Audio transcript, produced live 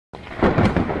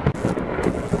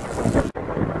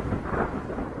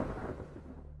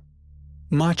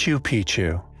Machu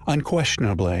Picchu,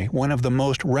 unquestionably one of the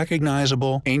most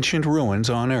recognizable ancient ruins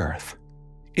on Earth.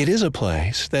 It is a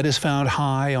place that is found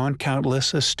high on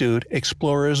countless astute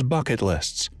explorers' bucket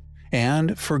lists,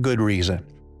 and for good reason.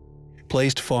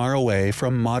 Placed far away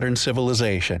from modern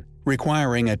civilization,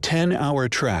 requiring a 10-hour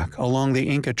trek along the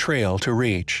Inca Trail to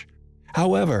reach.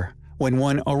 However, when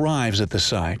one arrives at the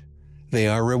site, they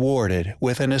are rewarded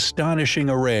with an astonishing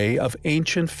array of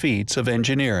ancient feats of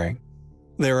engineering.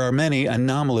 There are many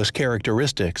anomalous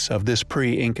characteristics of this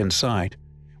pre-Incan site,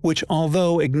 which,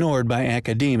 although ignored by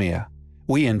academia,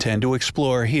 we intend to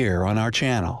explore here on our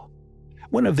channel.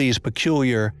 One of these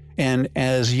peculiar and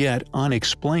as yet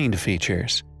unexplained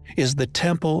features is the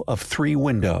Temple of Three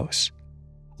Windows.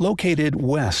 Located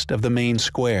west of the main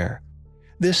square,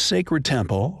 this sacred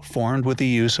temple, formed with the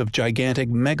use of gigantic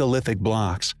megalithic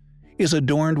blocks, is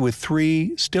adorned with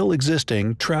three still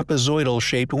existing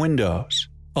trapezoidal-shaped windows,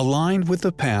 aligned with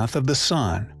the path of the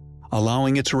sun,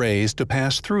 allowing its rays to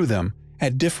pass through them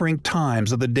at differing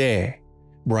times of the day,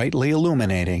 brightly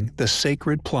illuminating the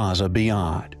sacred plaza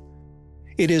beyond.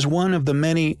 It is one of the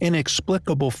many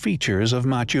inexplicable features of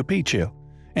Machu Picchu,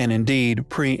 and indeed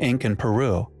pre-Incan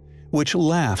Peru, which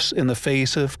laughs in the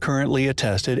face of currently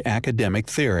attested academic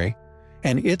theory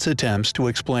and its attempts to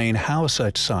explain how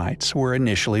such sites were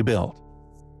initially built.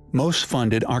 Most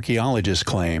funded archaeologists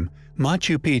claim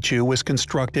Machu Picchu was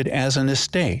constructed as an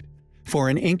estate for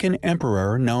an Incan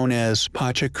emperor known as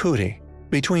Pachacuti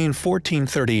between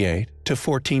 1438 to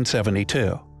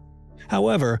 1472.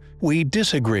 However, we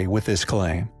disagree with this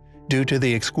claim due to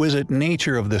the exquisite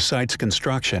nature of the site's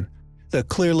construction, the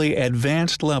clearly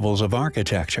advanced levels of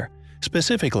architecture,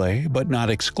 specifically but not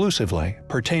exclusively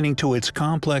pertaining to its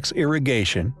complex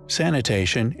irrigation,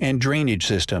 sanitation, and drainage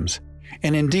systems,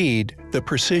 and indeed the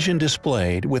precision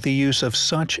displayed with the use of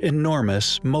such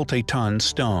enormous multi-ton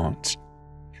stones.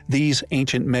 These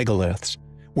ancient megaliths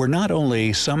were not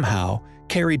only somehow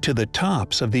carried to the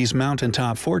tops of these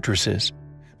mountaintop fortresses,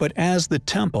 but as the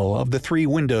Temple of the Three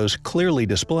Windows clearly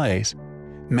displays,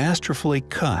 masterfully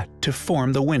cut to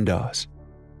form the windows,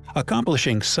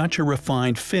 accomplishing such a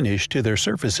refined finish to their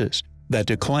surfaces that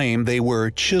to claim they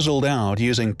were chiseled out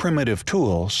using primitive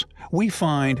tools we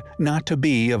find not to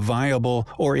be a viable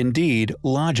or indeed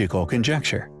logical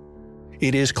conjecture.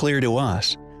 It is clear to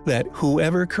us that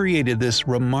whoever created this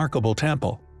remarkable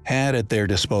temple had at their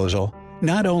disposal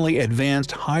not only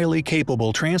advanced highly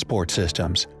capable transport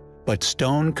systems, but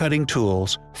stone-cutting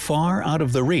tools far out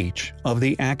of the reach of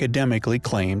the academically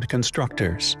claimed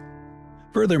constructors.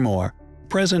 Furthermore,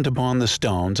 present upon the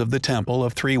stones of the Temple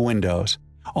of Three Windows,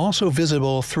 also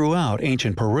visible throughout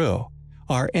ancient Peru,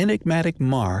 are enigmatic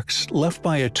marks left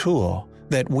by a tool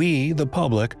that we, the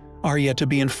public, are yet to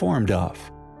be informed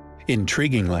of.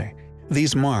 Intriguingly,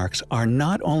 these marks are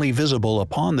not only visible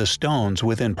upon the stones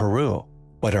within Peru,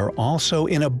 but are also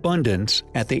in abundance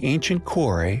at the ancient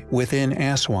quarry within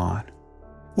Aswan.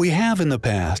 We have in the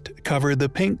past covered the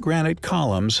pink granite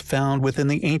columns found within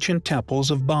the ancient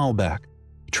temples of Baalbek,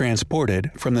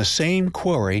 transported from the same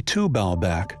quarry to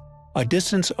Baalbek, a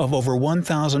distance of over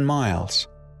 1,000 miles.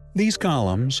 These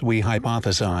columns, we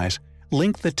hypothesize,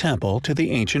 link the temple to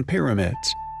the ancient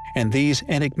pyramids, and these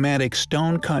enigmatic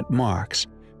stone-cut marks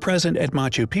present at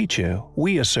Machu Picchu,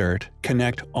 we assert,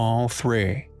 connect all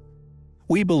three.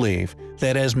 We believe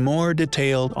that as more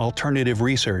detailed alternative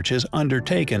research is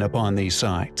undertaken upon these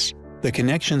sites, the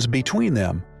connections between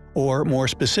them, or more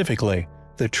specifically,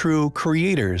 the true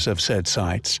creators of said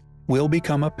sites, will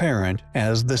become apparent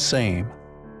as the same.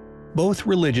 Both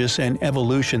religious and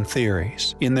evolution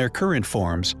theories, in their current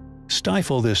forms,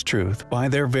 stifle this truth by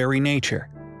their very nature.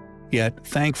 Yet,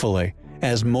 thankfully,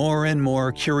 as more and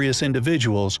more curious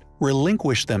individuals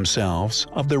relinquish themselves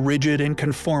of the rigid and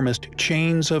conformist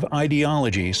chains of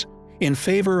ideologies in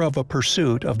favor of a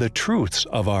pursuit of the truths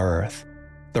of our Earth,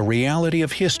 the reality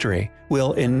of history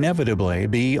will inevitably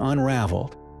be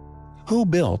unraveled. Who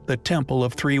built the Temple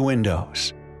of Three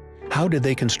Windows? How did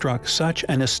they construct such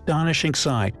an astonishing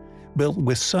site built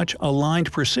with such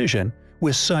aligned precision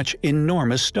with such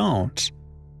enormous stones?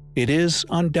 It is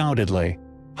undoubtedly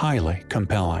highly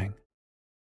compelling.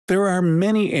 There are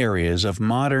many areas of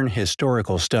modern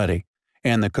historical study,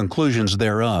 and the conclusions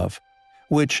thereof,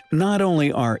 which not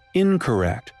only are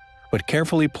incorrect, but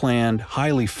carefully planned,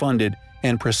 highly funded,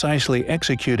 and precisely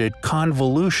executed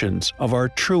convolutions of our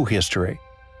true history,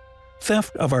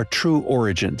 theft of our true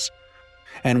origins,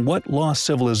 and what lost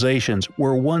civilizations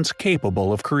were once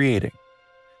capable of creating,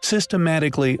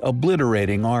 systematically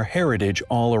obliterating our heritage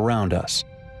all around us,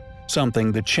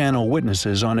 something the channel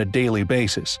witnesses on a daily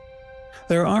basis.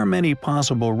 There are many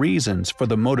possible reasons for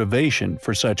the motivation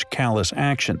for such callous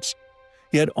actions,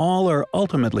 yet all are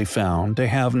ultimately found to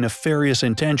have nefarious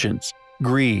intentions,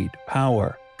 greed,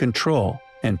 power, control,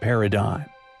 and paradigm,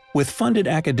 with funded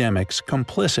academics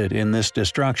complicit in this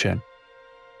destruction.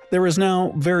 There is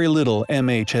now very little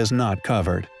MH has not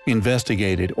covered,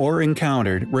 investigated, or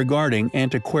encountered regarding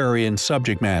antiquarian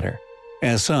subject matter.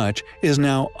 As such, is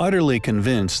now utterly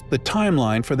convinced the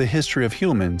timeline for the history of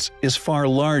humans is far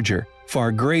larger,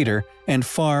 far greater, and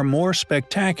far more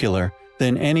spectacular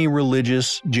than any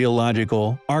religious,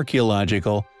 geological,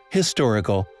 archaeological,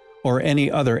 historical, or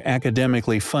any other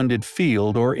academically funded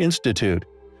field or institute,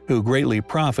 who greatly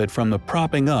profit from the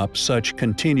propping up such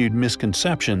continued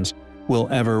misconceptions will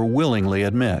ever willingly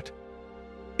admit.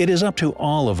 It is up to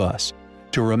all of us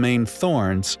to remain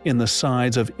thorns in the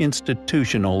sides of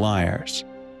institutional liars.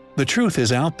 The truth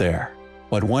is out there,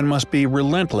 but one must be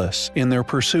relentless in their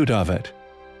pursuit of it.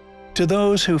 To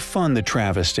those who fund the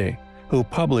travesty, who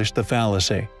publish the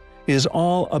fallacy, is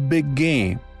all a big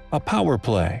game, a power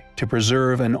play to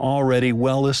preserve an already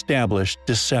well-established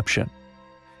deception.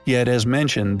 Yet as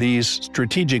mentioned, these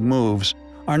strategic moves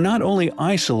are not only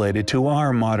isolated to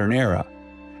our modern era.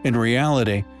 In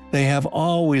reality, they have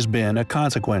always been a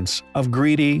consequence of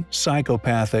greedy,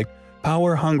 psychopathic,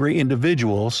 power-hungry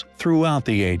individuals throughout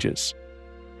the ages.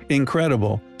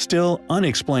 Incredible, still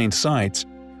unexplained sites,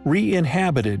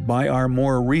 re-inhabited by our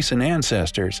more recent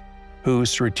ancestors, who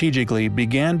strategically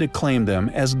began to claim them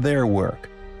as their work,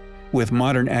 with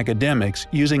modern academics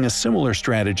using a similar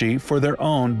strategy for their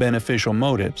own beneficial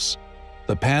motives.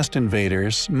 The past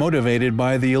invaders, motivated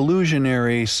by the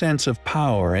illusionary sense of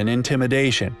power and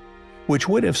intimidation, which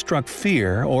would have struck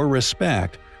fear or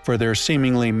respect for their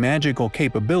seemingly magical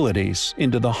capabilities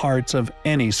into the hearts of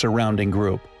any surrounding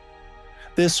group.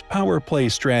 This power play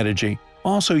strategy,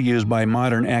 also used by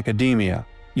modern academia,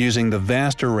 using the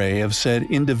vast array of said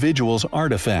individuals'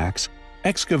 artifacts,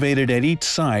 excavated at each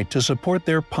site to support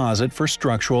their posit for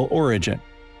structural origin.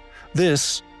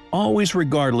 This, always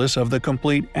regardless of the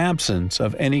complete absence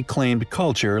of any claimed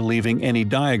culture leaving any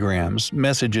diagrams,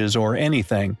 messages, or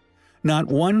anything, not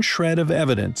one shred of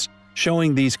evidence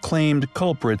showing these claimed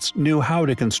culprits knew how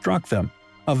to construct them,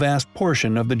 a vast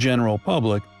portion of the general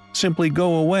public simply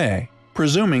go away,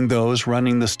 presuming those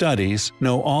running the studies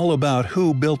know all about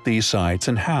who built these sites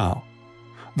and how.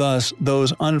 Thus,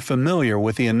 those unfamiliar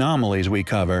with the anomalies we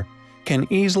cover can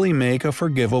easily make a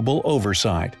forgivable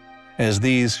oversight, as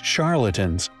these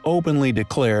charlatans openly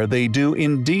declare they do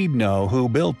indeed know who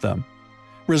built them,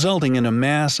 resulting in a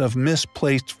mass of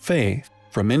misplaced faith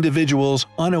from individuals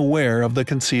unaware of the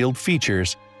concealed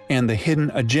features and the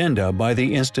hidden agenda by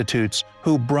the institutes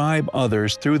who bribe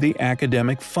others through the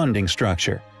academic funding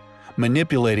structure,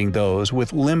 manipulating those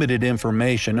with limited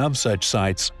information of such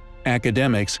sites.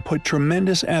 Academics put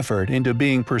tremendous effort into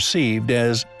being perceived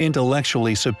as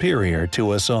intellectually superior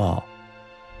to us all.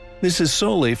 This is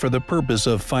solely for the purpose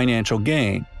of financial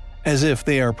gain, as if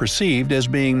they are perceived as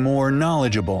being more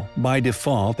knowledgeable. By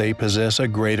default, they possess a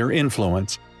greater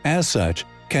influence. As such,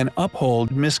 can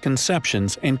uphold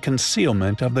misconceptions and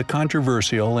concealment of the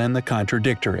controversial and the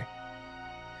contradictory.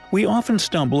 We often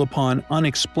stumble upon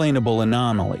unexplainable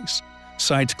anomalies,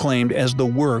 sites claimed as the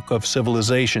work of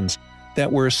civilizations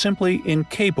that were simply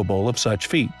incapable of such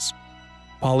feats.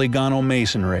 Polygonal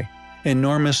masonry,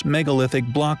 enormous megalithic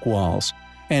block walls,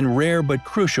 and rare but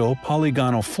crucial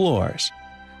polygonal floors.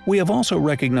 We have also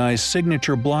recognized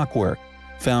signature blockwork,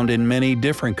 found in many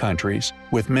different countries,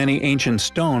 with many ancient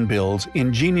stone builds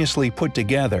ingeniously put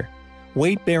together,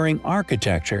 weight-bearing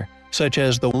architecture such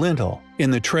as the lintel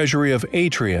in the treasury of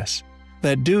Atreus,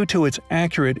 that due to its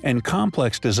accurate and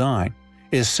complex design,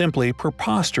 is simply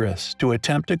preposterous to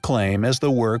attempt to claim as the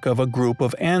work of a group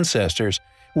of ancestors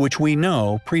which we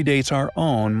know predates our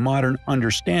own modern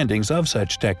understandings of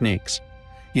such techniques.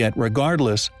 Yet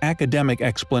regardless, academic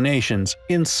explanations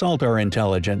insult our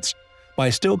intelligence by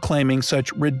still claiming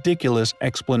such ridiculous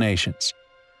explanations.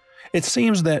 It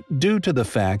seems that due to the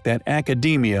fact that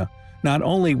academia not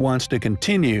only wants to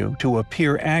continue to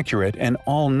appear accurate and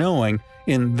all-knowing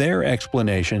in their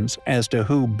explanations as to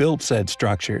who built said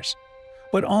structures,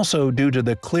 but also due to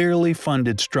the clearly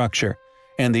funded structure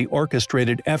and the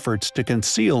orchestrated efforts to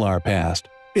conceal our past,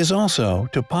 is also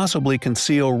to possibly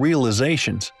conceal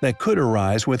realizations that could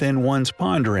arise within one's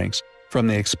ponderings from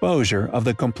the exposure of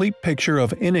the complete picture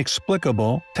of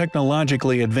inexplicable,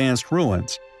 technologically advanced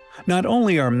ruins. Not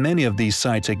only are many of these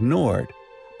sites ignored,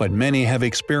 but many have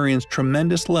experienced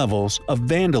tremendous levels of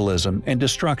vandalism and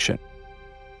destruction.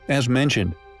 As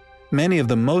mentioned, many of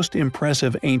the most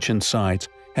impressive ancient sites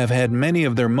have had many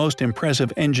of their most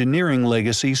impressive engineering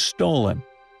legacies stolen.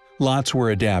 Lots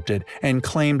were adapted and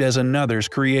claimed as another's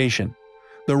creation.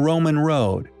 The Roman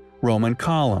road, Roman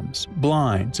columns,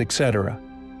 blinds, etc.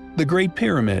 The Great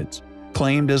Pyramids,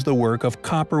 claimed as the work of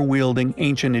copper-wielding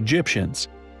ancient Egyptians.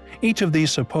 Each of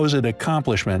these supposed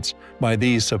accomplishments by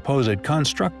these supposed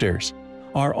constructors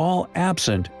are all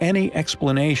absent any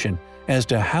explanation as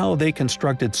to how they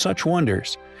constructed such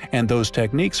wonders, and those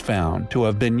techniques found to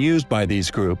have been used by these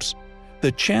groups,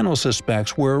 the channel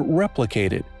suspects were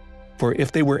replicated. For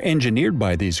if they were engineered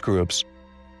by these groups,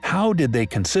 how did they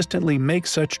consistently make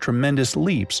such tremendous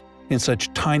leaps in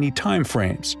such tiny time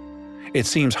frames? It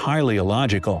seems highly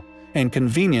illogical and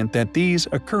convenient that these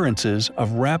occurrences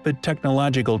of rapid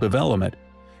technological development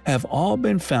have all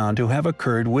been found to have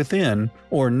occurred within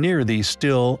or near these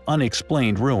still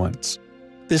unexplained ruins.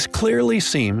 This clearly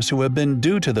seems to have been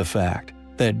due to the fact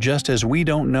that just as we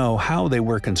don't know how they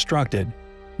were constructed,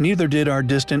 neither did our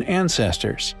distant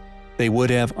ancestors. They would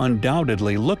have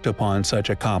undoubtedly looked upon such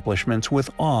accomplishments with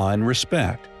awe and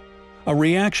respect, a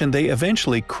reaction they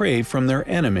eventually craved from their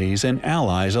enemies and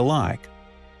allies alike.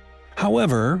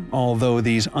 However, although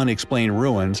these unexplained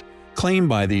ruins claimed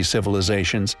by these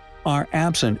civilizations are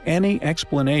absent any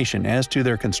explanation as to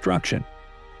their construction,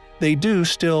 they do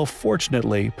still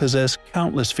fortunately possess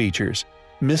countless features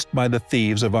missed by the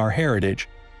thieves of our heritage,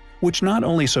 which not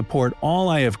only support all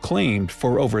I have claimed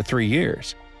for over 3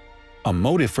 years. A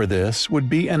motive for this would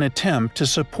be an attempt to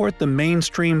support the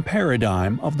mainstream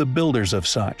paradigm of the builders of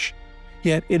such.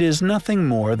 Yet it is nothing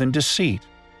more than deceit,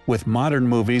 with modern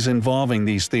movies involving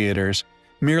these theaters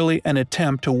merely an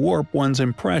attempt to warp one's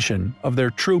impression of their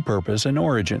true purpose and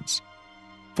origins.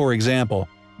 For example,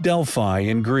 Delphi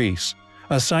in Greece,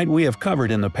 a site we have covered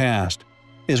in the past,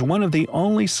 is one of the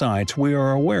only sites we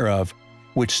are aware of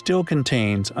which still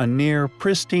contains a near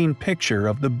pristine picture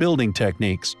of the building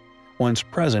techniques once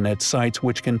present at sites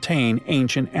which contain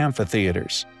ancient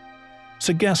amphitheaters.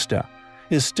 Segesta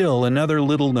is still another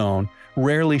little-known,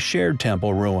 rarely shared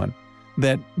temple ruin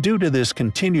that, due to this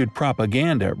continued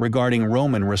propaganda regarding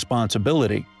Roman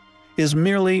responsibility, is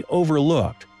merely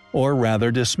overlooked, or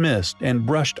rather dismissed and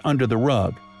brushed under the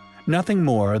rug, nothing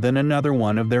more than another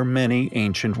one of their many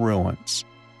ancient ruins.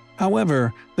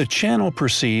 However, the channel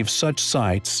perceives such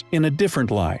sites in a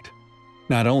different light.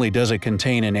 Not only does it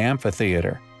contain an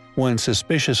amphitheater, one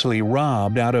suspiciously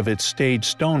robbed out of its staged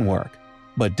stonework,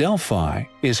 but Delphi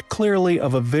is clearly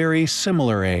of a very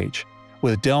similar age,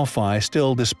 with Delphi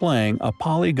still displaying a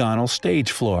polygonal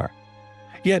stage floor.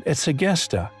 Yet at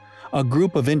Segesta, a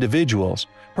group of individuals,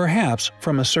 perhaps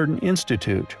from a certain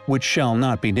institute which shall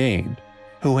not be named,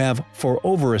 who have for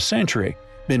over a century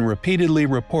been repeatedly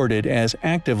reported as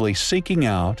actively seeking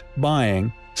out,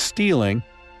 buying, stealing,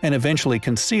 and eventually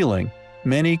concealing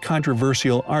many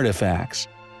controversial artifacts.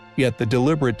 Yet the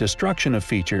deliberate destruction of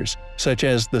features, such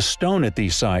as the stone at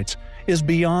these sites, is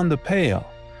beyond the pale.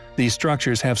 These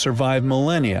structures have survived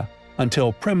millennia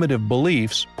until primitive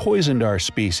beliefs poisoned our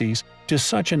species to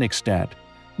such an extent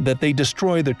that they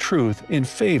destroy the truth in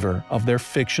favor of their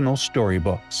fictional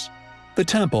storybooks. The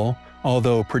temple,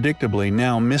 although predictably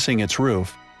now missing its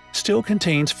roof, still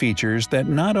contains features that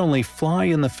not only fly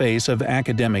in the face of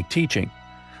academic teaching,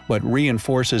 but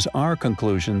reinforces our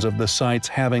conclusions of the sites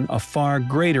having a far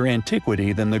greater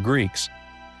antiquity than the Greeks.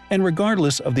 And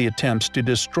regardless of the attempts to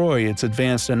destroy its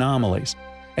advanced anomalies,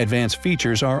 advanced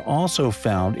features are also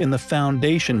found in the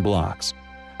foundation blocks,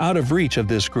 out of reach of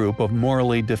this group of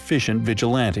morally deficient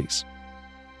vigilantes.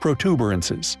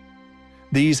 Protuberances.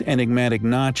 These enigmatic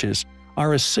notches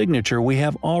are a signature we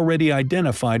have already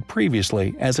identified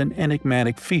previously as an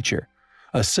enigmatic feature,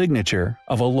 a signature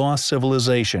of a lost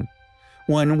civilization,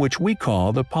 one which we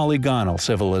call the polygonal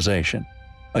civilization.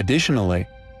 Additionally,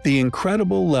 the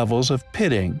incredible levels of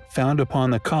pitting found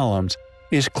upon the columns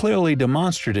is clearly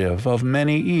demonstrative of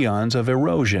many eons of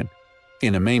erosion.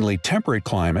 In a mainly temperate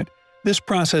climate, this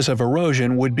process of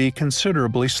erosion would be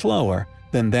considerably slower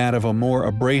than that of a more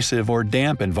abrasive or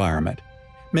damp environment,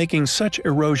 making such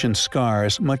erosion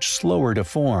scars much slower to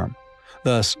form,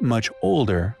 thus much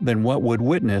older than what would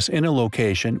witness in a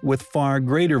location with far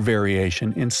greater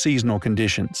variation in seasonal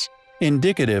conditions.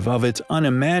 Indicative of its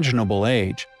unimaginable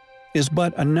age is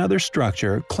but another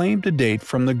structure claimed to date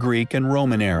from the Greek and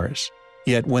Roman eras.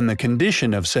 Yet when the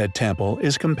condition of said temple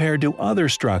is compared to other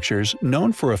structures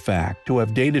known for a fact to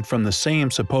have dated from the same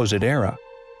supposed era,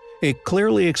 it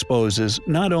clearly exposes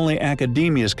not only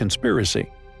academia's conspiracy,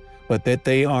 but that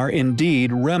they are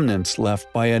indeed remnants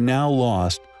left by a now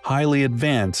lost, highly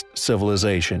advanced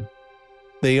civilization.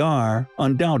 They are,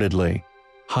 undoubtedly,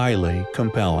 highly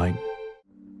compelling.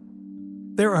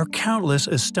 There are countless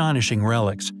astonishing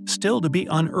relics still to be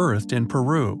unearthed in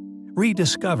Peru,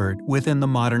 rediscovered within the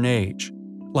modern age.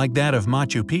 Like that of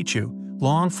Machu Picchu,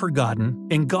 long forgotten,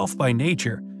 engulfed by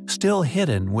nature, still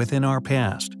hidden within our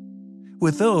past.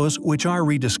 With those which are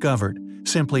rediscovered,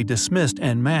 simply dismissed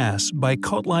en masse by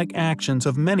cult-like actions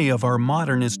of many of our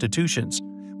modern institutions,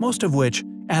 most of which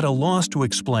at a loss to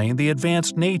explain the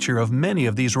advanced nature of many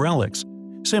of these relics,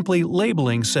 simply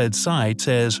labeling said sites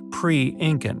as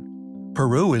pre-Incan.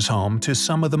 Peru is home to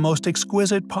some of the most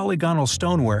exquisite polygonal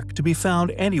stonework to be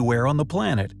found anywhere on the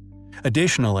planet.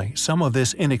 Additionally, some of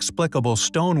this inexplicable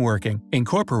stoneworking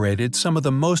incorporated some of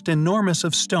the most enormous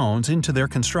of stones into their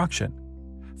construction.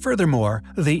 Furthermore,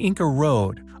 the Inca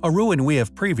Road, a ruin we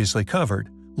have previously covered,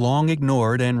 long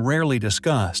ignored and rarely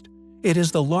discussed, it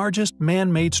is the largest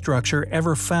man-made structure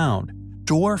ever found,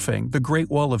 dwarfing the Great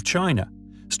Wall of China,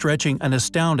 stretching an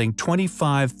astounding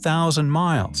 25,000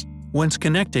 miles, once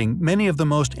connecting many of the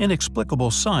most inexplicable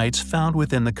sites found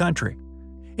within the country.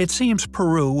 It seems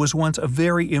Peru was once a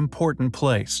very important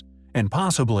place, and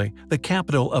possibly the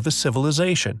capital of a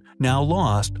civilization now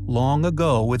lost long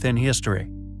ago within history.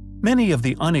 Many of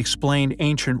the unexplained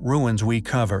ancient ruins we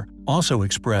cover also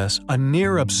express a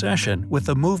near obsession with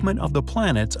the movement of the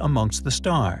planets amongst the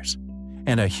stars,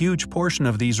 and a huge portion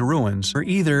of these ruins are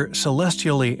either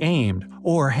celestially aimed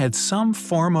or had some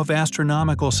form of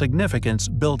astronomical significance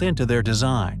built into their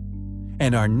design.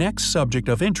 And our next subject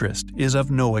of interest is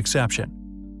of no exception.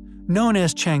 Known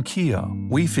as Chanquillo,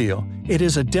 we feel it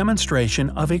is a demonstration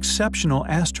of exceptional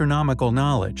astronomical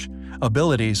knowledge,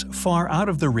 abilities far out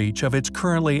of the reach of its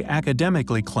currently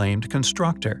academically claimed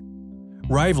constructor.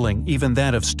 Rivaling even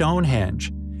that of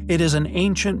Stonehenge, it is an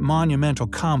ancient monumental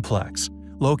complex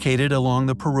located along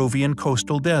the Peruvian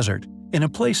coastal desert in a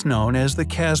place known as the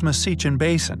Casma-Sichan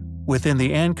Basin within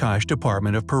the Ancash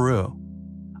department of Peru.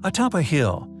 Atop a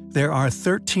hill, there are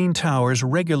 13 towers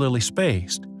regularly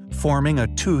spaced, forming a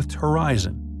toothed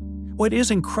horizon. What is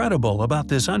incredible about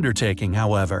this undertaking,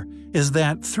 however, is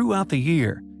that throughout the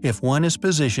year, if one is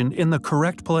positioned in the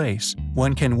correct place,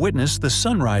 one can witness the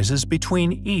sunrises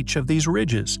between each of these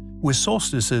ridges, with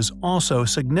solstices also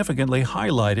significantly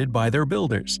highlighted by their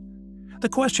builders. The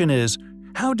question is,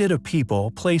 how did a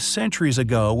people placed centuries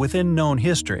ago within known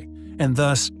history, and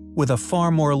thus with a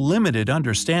far more limited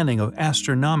understanding of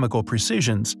astronomical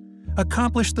precisions,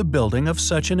 accomplish the building of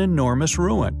such an enormous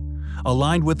ruin,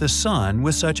 aligned with the sun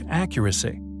with such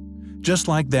accuracy? Just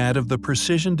like that of the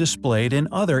precision displayed in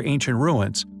other ancient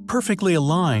ruins, perfectly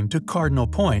aligned to cardinal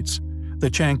points, the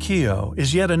Chanquillo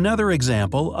is yet another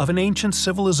example of an ancient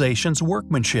civilization's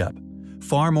workmanship,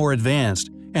 far more advanced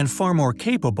and far more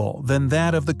capable than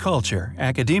that of the culture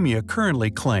academia currently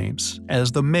claims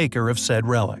as the maker of said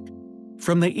relic.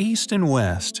 From the east and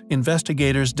west,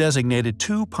 investigators designated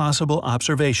two possible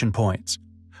observation points.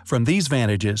 From these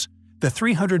vantages, the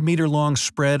 300-meter-long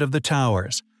spread of the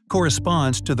towers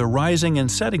corresponds to the rising and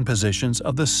setting positions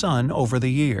of the sun over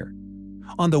the year.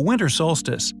 On the winter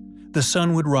solstice, the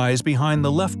sun would rise behind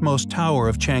the leftmost tower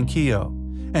of Chanquillo,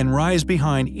 and rise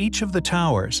behind each of the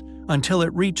towers until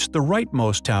it reached the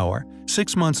rightmost tower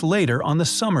 6 months later on the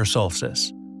summer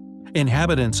solstice.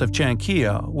 Inhabitants of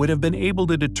Chanquillo would have been able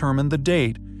to determine the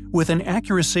date with an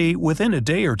accuracy within a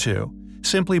day or two,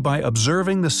 simply by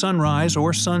observing the sunrise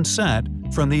or sunset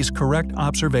from these correct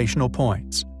observational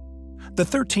points. The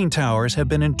 13 towers have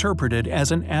been interpreted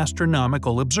as an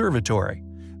astronomical observatory,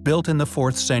 built in the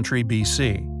 4th century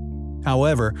BC.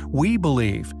 However, we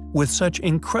believe, with such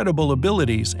incredible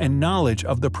abilities and knowledge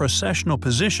of the processional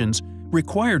positions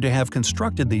required to have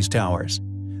constructed these towers,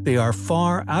 they are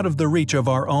far out of the reach of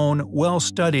our own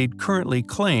well-studied, currently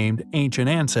claimed ancient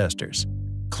ancestors.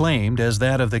 Claimed as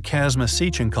that of the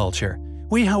Casma-Sichan culture,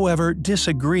 we however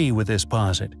disagree with this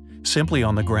posit, simply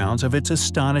on the grounds of its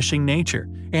astonishing nature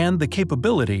and the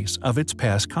capabilities of its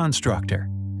past constructor.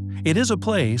 It is a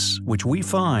place which we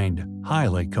find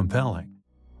highly compelling.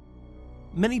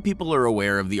 Many people are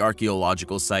aware of the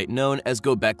archaeological site known as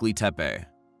Göbekli Tepe,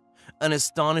 an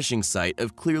astonishing site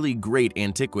of clearly great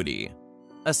antiquity.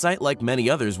 A site like many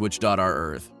others which dot our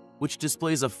Earth, which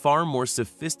displays a far more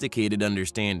sophisticated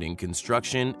understanding,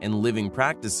 construction, and living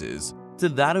practices to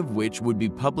that of which would be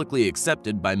publicly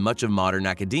accepted by much of modern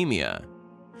academia.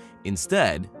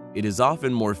 Instead, it is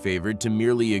often more favored to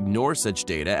merely ignore such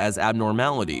data as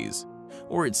abnormalities,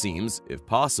 or it seems, if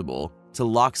possible, to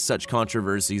lock such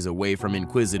controversies away from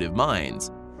inquisitive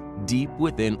minds, deep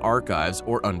within archives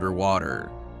or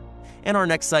underwater. And our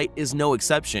next site is no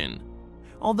exception.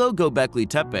 Although Göbekli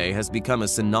Tepe has become a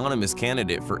synonymous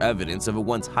candidate for evidence of a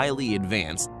once highly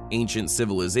advanced, ancient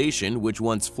civilization which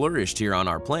once flourished here on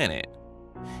our planet,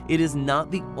 it is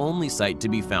not the only site to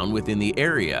be found within the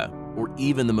area, or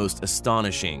even the most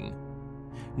astonishing.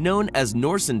 Known as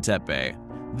Norsen Tepe,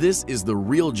 this is the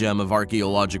real gem of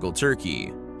archaeological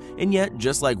Turkey. And yet,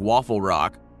 just like Waffle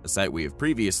Rock, a site we have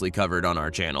previously covered on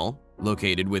our channel,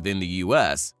 located within the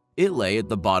US, it lay at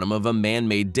the bottom of a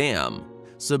man-made dam,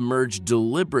 submerged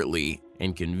deliberately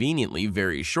and conveniently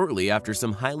very shortly after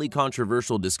some highly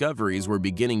controversial discoveries were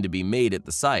beginning to be made at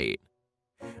the site.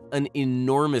 An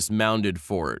enormous mounded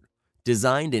fort,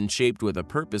 designed and shaped with a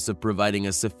purpose of providing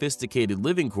a sophisticated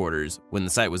living quarters. When the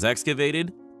site was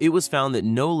excavated, it was found that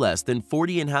no less than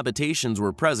 40 inhabitations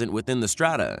were present within the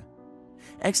strata.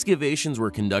 Excavations were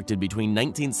conducted between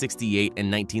 1968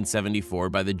 and 1974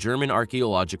 by the German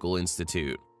Archaeological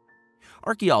Institute.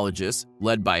 Archaeologists,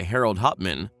 led by Harold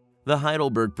Hauptmann, the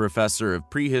Heidelberg professor of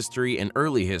prehistory and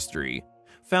early history,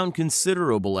 found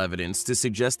considerable evidence to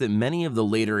suggest that many of the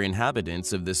later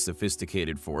inhabitants of this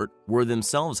sophisticated fort were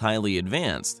themselves highly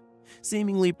advanced,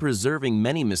 seemingly preserving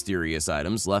many mysterious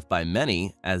items left by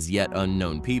many as yet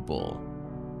unknown people.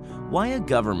 Why a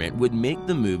government would make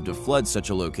the move to flood such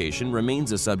a location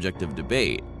remains a subject of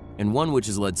debate, and one which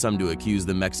has led some to accuse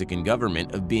the Mexican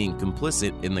government of being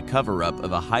complicit in the cover-up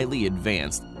of a highly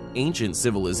advanced, ancient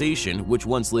civilization which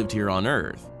once lived here on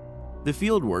Earth. The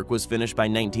fieldwork was finished by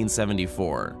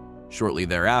 1974. Shortly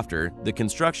thereafter, the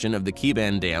construction of the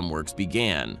Kiban Dam works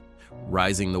began,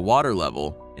 rising the water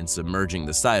level and submerging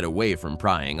the site away from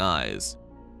prying eyes.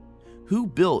 Who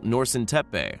built Norsen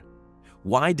Tepe?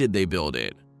 Why did they build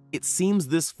it? It seems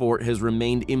this fort has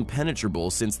remained impenetrable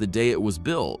since the day it was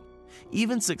built,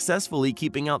 even successfully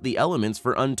keeping out the elements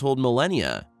for untold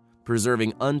millennia,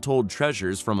 preserving untold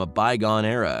treasures from a bygone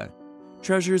era,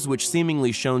 treasures which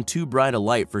seemingly shone too bright a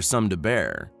light for some to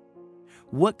bear.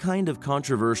 What kind of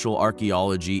controversial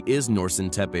archaeology is Norsen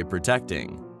Tepe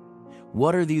protecting?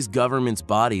 What are these governments'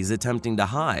 bodies attempting to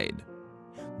hide?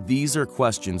 These are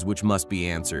questions which must be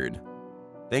answered.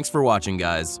 Thanks for watching,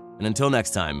 guys, and until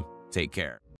next time, take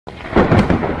care.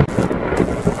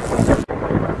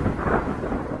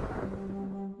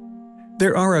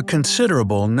 There are a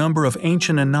considerable number of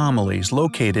ancient anomalies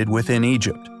located within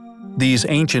Egypt. These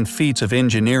ancient feats of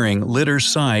engineering litter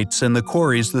sites and the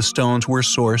quarries the stones were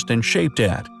sourced and shaped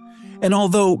at. And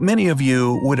although many of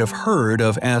you would have heard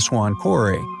of Aswan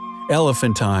Quarry,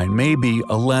 Elephantine may be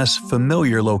a less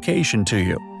familiar location to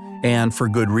you, and for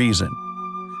good reason.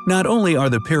 Not only are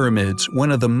the pyramids one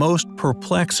of the most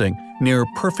perplexing, near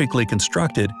perfectly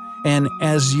constructed, and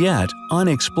as yet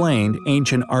unexplained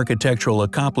ancient architectural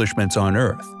accomplishments on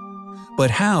Earth,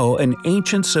 but how an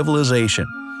ancient civilization,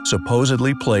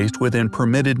 supposedly placed within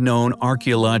permitted known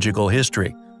archaeological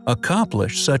history,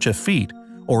 accomplished such a feat,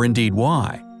 or indeed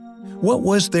why. What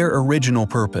was their original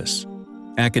purpose?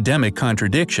 Academic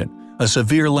contradiction, a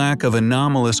severe lack of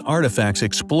anomalous artifacts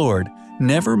explored,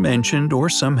 never mentioned or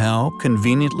somehow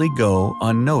conveniently go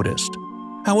unnoticed.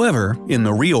 However, in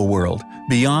the real world,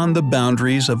 beyond the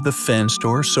boundaries of the fenced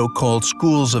or so-called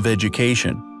schools of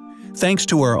education, thanks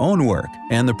to our own work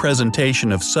and the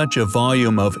presentation of such a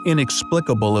volume of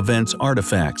inexplicable events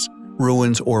artifacts,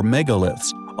 ruins or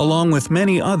megaliths, along with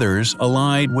many others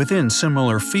allied within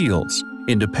similar fields,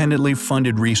 independently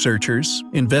funded researchers,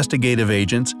 investigative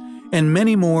agents, and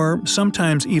many more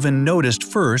sometimes even noticed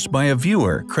first by a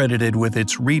viewer credited with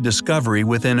its rediscovery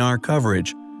within our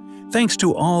coverage. Thanks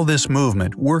to all this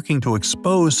movement working to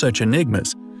expose such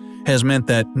enigmas, has meant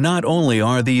that not only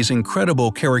are these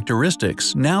incredible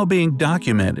characteristics now being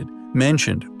documented,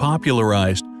 mentioned,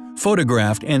 popularized,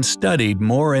 photographed, and studied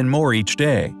more and more each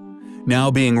day,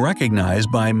 now being recognized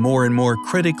by more and more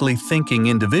critically thinking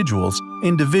individuals,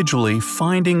 individually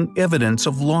finding evidence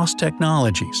of lost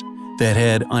technologies that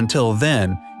had until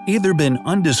then either been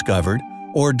undiscovered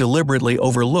or deliberately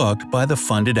overlooked by the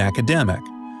funded academic.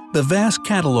 The vast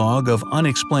catalog of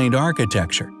unexplained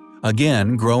architecture,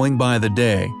 again growing by the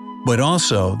day, but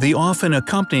also the often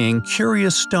accompanying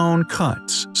curious stone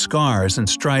cuts, scars, and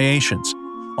striations,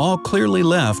 all clearly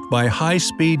left by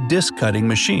high-speed disc-cutting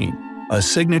machine, a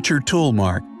signature tool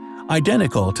mark,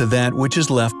 identical to that which is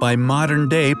left by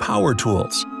modern-day power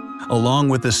tools, along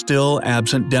with the still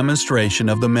absent demonstration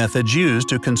of the methods used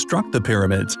to construct the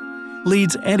pyramids,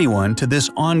 leads anyone to this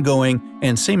ongoing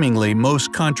and seemingly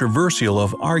most controversial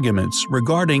of arguments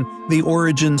regarding the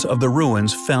origins of the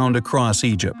ruins found across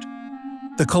Egypt.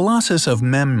 The Colossus of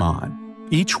Memnon,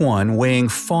 each one weighing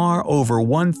far over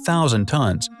 1,000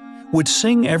 tons, would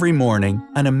sing every morning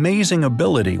an amazing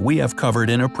ability we have covered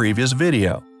in a previous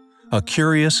video, a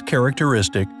curious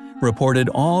characteristic reported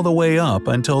all the way up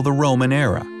until the Roman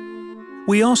era.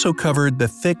 We also covered the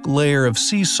thick layer of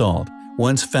sea salt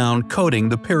once found coating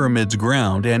the pyramid's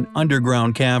ground and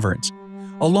underground caverns,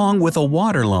 along with a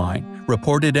water line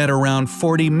reported at around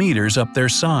 40 meters up their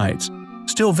sides,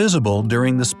 still visible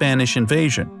during the Spanish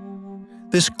invasion.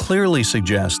 This clearly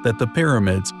suggests that the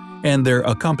pyramids and their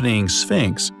accompanying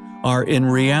sphinx are in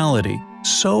reality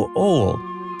so old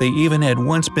they even had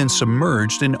once been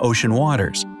submerged in ocean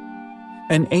waters.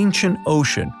 An ancient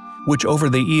ocean which over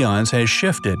the eons has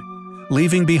shifted,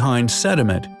 leaving behind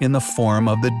sediment in the form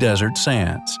of the desert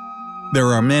sands. There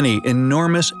are many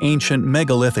enormous ancient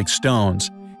megalithic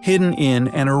stones hidden in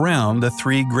and around the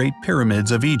three Great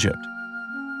Pyramids of Egypt.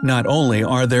 Not only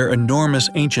are there enormous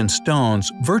ancient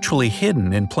stones virtually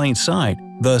hidden in plain sight,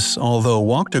 thus, although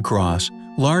walked across,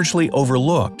 largely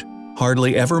overlooked,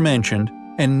 hardly ever mentioned,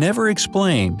 and never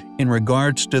explained in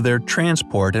regards to their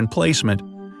transport and placement,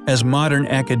 as modern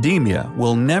academia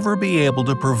will never be able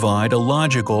to provide a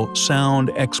logical,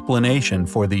 sound explanation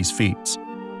for these feats.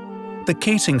 The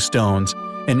casing stones,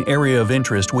 an area of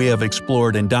interest we have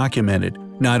explored and documented,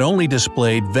 not only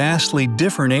displayed vastly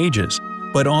different ages,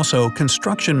 but also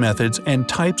construction methods and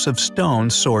types of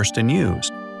stones sourced and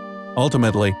used.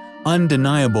 Ultimately,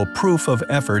 undeniable proof of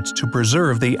efforts to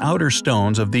preserve the outer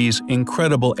stones of these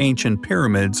incredible ancient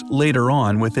pyramids later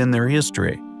on within their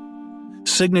history.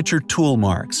 Signature tool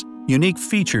marks, unique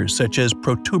features such as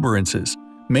protuberances,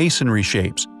 masonry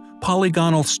shapes,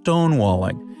 polygonal stone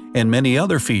walling, and many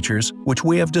other features which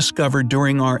we have discovered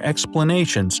during our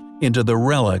explanations into the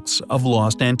relics of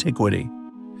lost antiquity.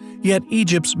 Yet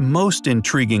Egypt's most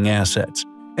intriguing assets,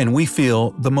 and we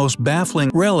feel the most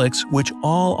baffling relics which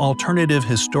all alternative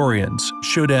historians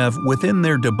should have within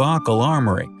their debacle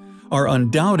armory, are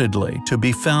undoubtedly to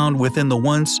be found within the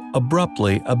once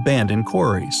abruptly abandoned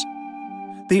quarries.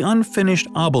 The unfinished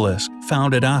obelisk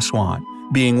found at Aswan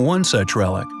being one such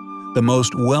relic, the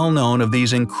most well-known of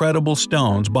these incredible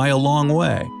stones by a long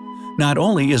way. Not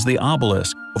only is the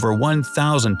obelisk over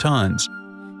 1,000 tons,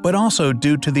 but also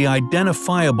due to the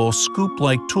identifiable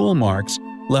scoop-like tool marks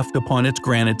left upon its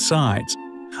granite sides,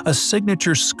 a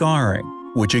signature scarring,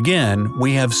 which again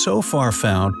we have so far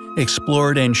found,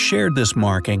 explored and shared this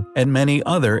marking at many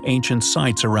other ancient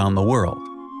sites around the world.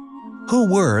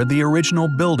 Who were the original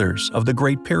builders of the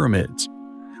Great Pyramids?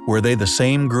 Were they the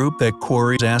same group that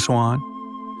quarried Aswan?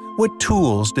 What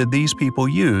tools did these people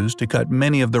use to cut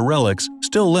many of the relics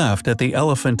still left at the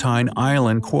Elephantine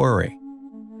Island quarry?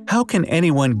 How can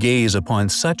anyone gaze upon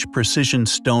such precision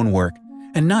stonework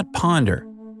and not ponder,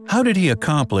 how did he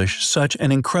accomplish such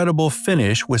an incredible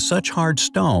finish with such hard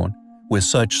stone, with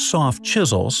such soft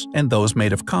chisels and those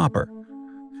made of copper?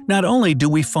 Not only do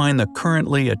we find the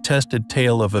currently attested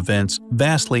tale of events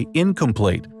vastly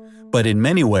incomplete, but in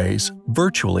many ways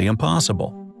virtually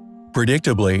impossible.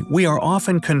 Predictably, we are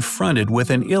often confronted with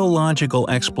an illogical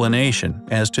explanation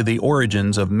as to the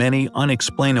origins of many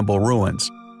unexplainable ruins.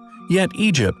 Yet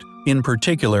Egypt, in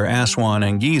particular Aswan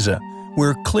and Giza,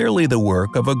 were clearly the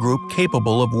work of a group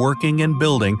capable of working and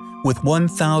building with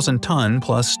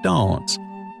 1,000-ton-plus stones.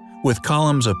 With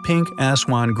columns of pink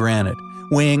Aswan granite,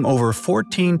 weighing over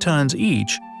 14 tons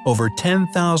each, over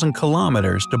 10,000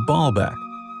 kilometers to Baalbek.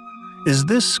 Is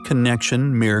this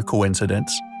connection mere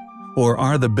coincidence? Or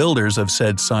are the builders of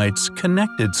said sites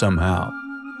connected somehow?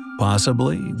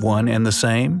 Possibly one and the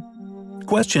same?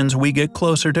 Questions we get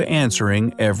closer to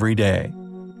answering every day.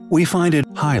 We find it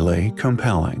highly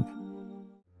compelling.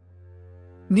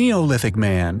 Neolithic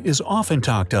man is often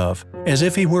talked of as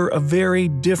if he were a very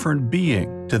different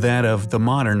being to that of the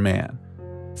modern man.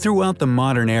 Throughout the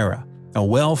modern era, a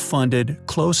well-funded,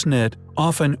 close-knit,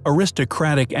 often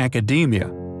aristocratic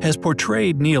academia has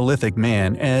portrayed Neolithic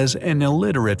man as an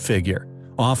illiterate figure,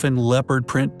 often leopard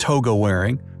print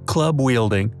toga-wearing,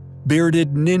 club-wielding,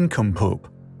 bearded nincompoop,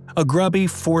 a grubby,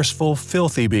 forceful,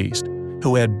 filthy beast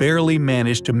who had barely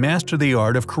managed to master the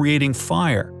art of creating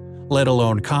fire, let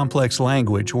alone complex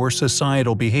language or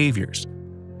societal behaviors.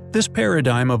 This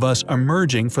paradigm of us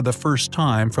emerging for the first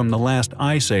time from the last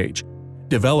ice age,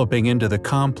 developing into the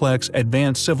complex,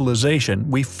 advanced civilization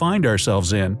we find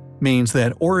ourselves in, means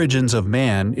that Origins of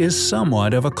Man is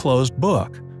somewhat of a closed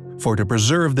book, for to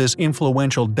preserve this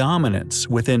influential dominance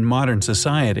within modern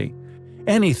society,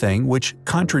 anything which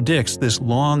contradicts this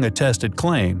long-attested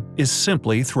claim is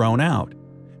simply thrown out,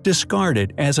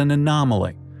 discarded as an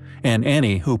anomaly, and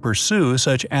any who pursue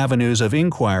such avenues of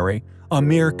inquiry a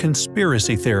mere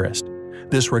conspiracy theorist,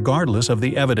 this regardless of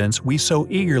the evidence we so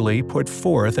eagerly put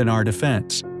forth in our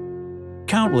defense.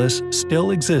 Countless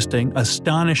still existing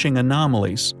astonishing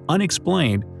anomalies,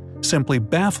 unexplained, simply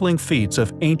baffling feats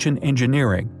of ancient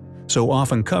engineering, so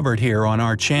often covered here on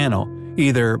our channel,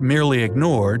 either merely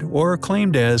ignored or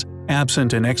claimed as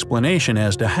absent an explanation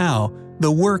as to how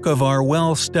the work of our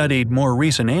well-studied more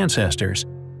recent ancestors,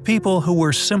 people who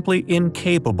were simply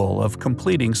incapable of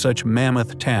completing such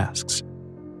mammoth tasks.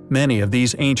 Many of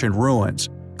these ancient ruins,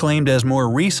 claimed as more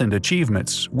recent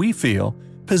achievements, we feel,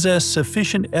 possess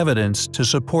sufficient evidence to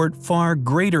support far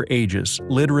greater ages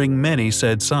littering many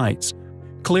said sites,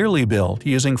 clearly built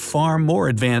using far more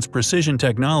advanced precision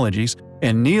technologies,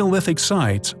 and Neolithic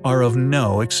sites are of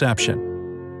no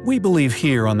exception. We believe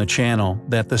here on the channel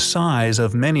that the size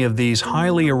of many of these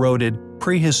highly eroded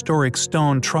prehistoric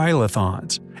stone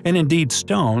trilithons, and indeed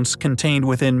stones contained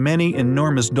within many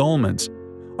enormous dolmens,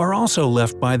 are also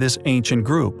left by this ancient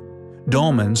group.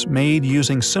 Dolmens made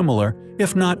using similar,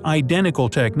 if not identical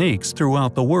techniques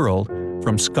throughout the world,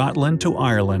 from Scotland to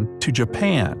Ireland to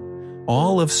Japan,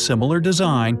 all of similar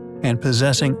design and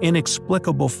possessing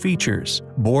inexplicable features,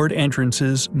 bored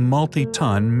entrances,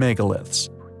 multi-ton megaliths.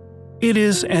 It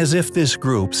is as if this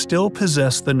group still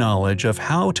possessed the knowledge of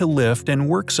how to lift and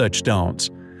work such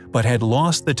stones, but had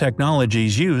lost the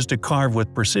technologies used to carve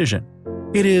with precision.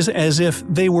 It is as if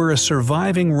they were a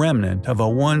surviving remnant of a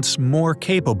once more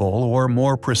capable or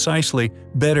more precisely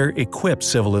better equipped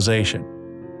civilization.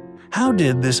 How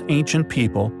did this ancient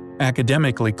people,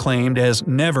 academically claimed as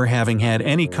never having had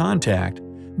any contact,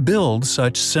 build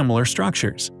such similar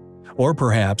structures? Or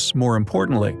perhaps, more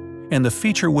importantly, and the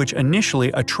feature which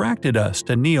initially attracted us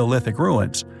to Neolithic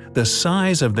ruins, the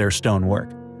size of their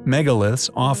stonework. Megaliths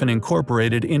often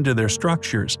incorporated into their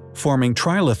structures, forming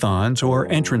trilithons or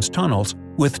entrance tunnels,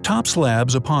 with top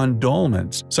slabs upon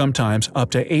dolmens, sometimes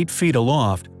up to 8 feet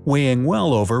aloft, weighing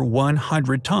well over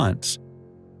 100 tons.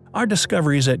 Our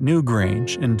discoveries at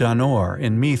Newgrange and Donore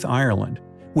in Meath, Ireland,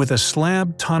 with a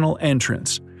slab tunnel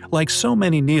entrance, like so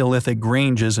many Neolithic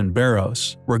granges and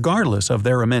barrows, regardless of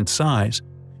their immense size,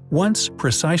 once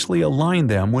precisely aligned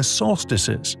them with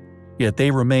solstices, yet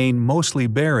they remain mostly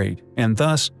buried and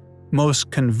thus most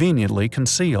conveniently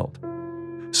concealed.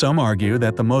 Some argue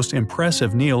that the most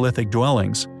impressive Neolithic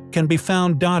dwellings can be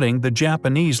found dotting the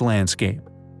Japanese landscape.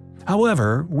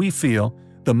 However, we feel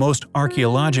the most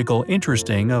archaeological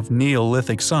interesting of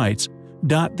Neolithic sites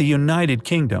dot the United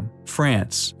Kingdom,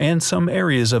 France, and some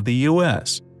areas of the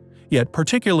US, yet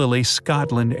particularly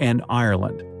Scotland and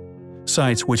Ireland.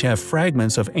 Sites which have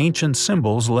fragments of ancient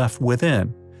symbols left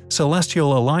within,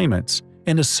 celestial alignments,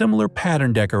 and a similar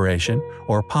pattern decoration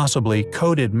or possibly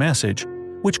coded message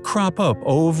which crop up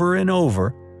over and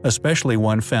over, especially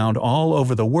one found all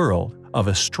over the world of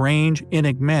a strange,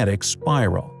 enigmatic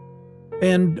spiral.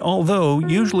 And although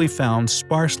usually found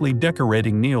sparsely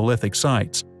decorating Neolithic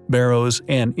sites, barrows,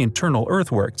 and internal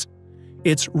earthworks,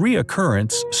 its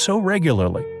reoccurrence so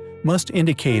regularly must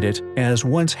indicate it as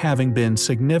once having been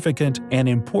significant and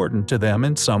important to them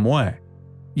in some way.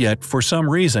 Yet, for some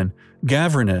reason,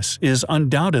 Gavernus is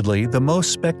undoubtedly the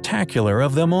most spectacular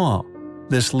of them all.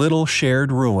 This little shared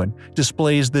ruin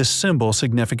displays this symbol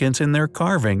significance in their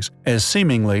carvings as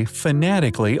seemingly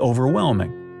fanatically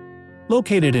overwhelming.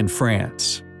 Located in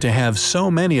France, to have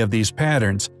so many of these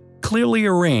patterns clearly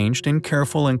arranged in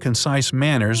careful and concise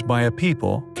manners by a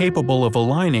people capable of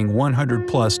aligning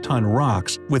 100-plus ton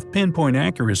rocks with pinpoint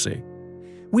accuracy,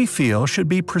 we feel should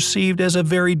be perceived as a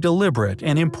very deliberate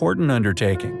and important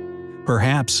undertaking,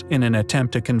 perhaps in an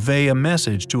attempt to convey a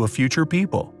message to a future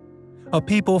people, a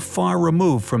people far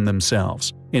removed from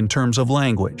themselves in terms of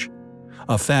language,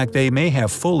 a fact they may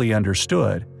have fully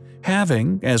understood,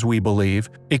 having, as we believe,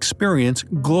 experienced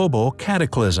global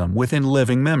cataclysm within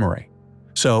living memory.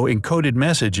 So encoded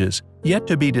messages, yet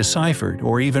to be deciphered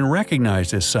or even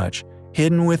recognized as such,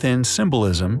 hidden within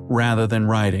symbolism rather than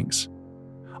writings.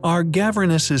 Are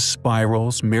Gavernus's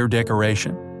spirals mere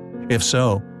decoration? If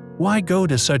so, why go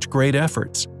to such great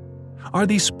efforts? Are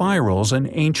these spirals an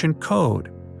ancient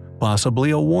code? Possibly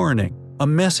a warning, a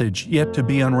message yet to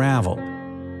be unraveled?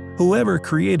 Whoever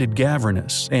created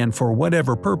Gavernus, and for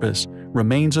whatever purpose,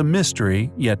 remains a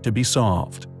mystery yet to be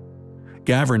solved.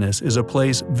 Gavernus is a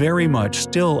place very much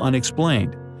still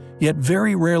unexplained, yet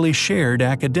very rarely shared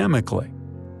academically.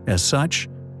 As such,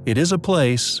 it is a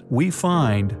place we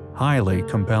find highly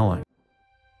compelling.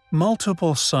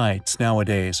 Multiple sites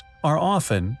nowadays are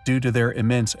often, due to their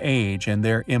immense age and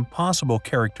their impossible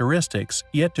characteristics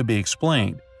yet to be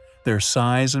explained, their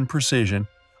size and precision,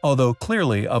 although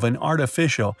clearly of an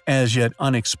artificial as yet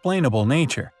unexplainable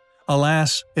nature,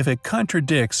 alas, if it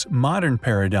contradicts modern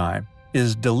paradigm,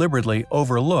 is deliberately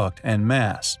overlooked en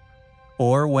masse,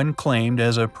 or when claimed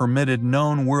as a permitted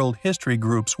known world history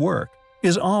group's work,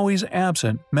 is always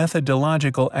absent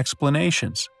methodological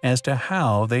explanations as to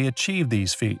how they achieve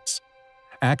these feats.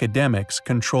 Academics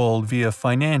controlled via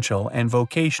financial and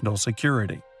vocational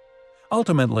security,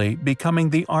 ultimately becoming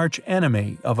the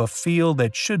arch-enemy of a field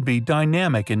that should be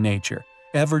dynamic in nature,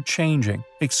 ever-changing,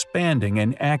 expanding,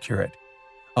 and accurate,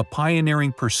 a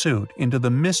pioneering pursuit into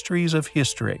the mysteries of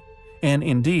history, and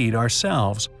indeed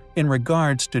ourselves in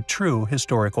regards to true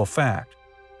historical fact.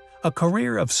 A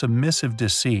career of submissive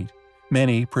deceit.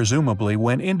 Many presumably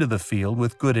went into the field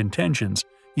with good intentions,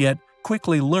 yet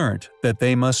quickly learnt that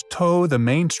they must toe the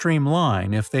mainstream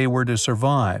line if they were to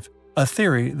survive. A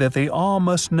theory that they all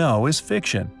must know is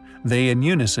fiction, they in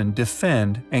unison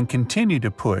defend and continue to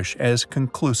push as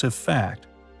conclusive fact.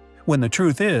 When the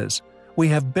truth is, we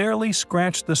have barely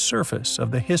scratched the surface of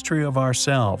the history of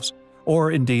ourselves,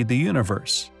 or indeed the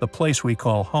universe, the place we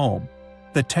call home.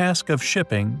 The task of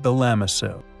shipping the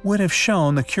Lamassu would have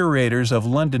shown the curators of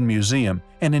London Museum,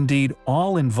 and indeed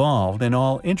all involved and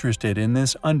all interested in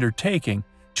this undertaking,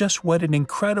 just what an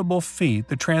incredible feat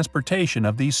the transportation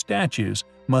of these statues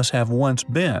must have once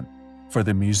been, for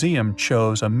the museum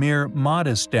chose a mere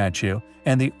modest statue,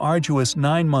 and the arduous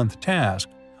 9-month task,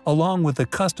 along with the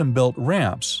custom-built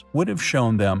ramps, would have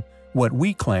shown them what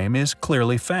we claim is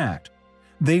clearly fact.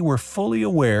 They were fully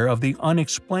aware of the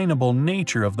unexplainable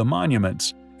nature of the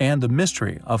monuments and the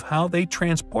mystery of how they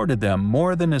transported them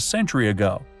more than a century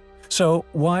ago. So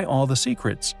why all the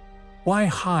secrets? Why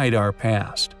hide our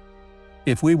past?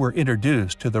 If we were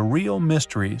introduced to the real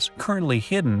mysteries currently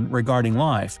hidden regarding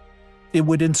life, it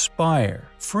would inspire,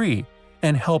 free,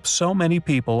 and help so many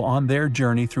people on their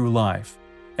journey through life,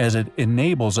 as it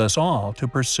enables us all to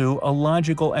pursue a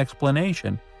logical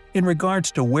explanation in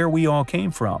regards to where we all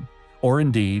came from, or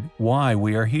indeed why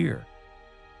we are here.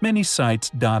 Many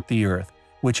sites dot the earth,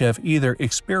 which have either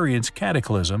experienced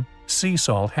cataclysm, sea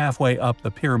salt halfway up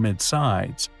the pyramid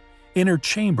sides, inner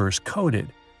chambers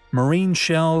coated, marine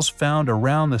shells found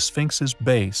around the Sphinx's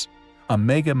base, a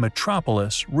mega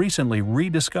metropolis recently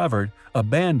rediscovered,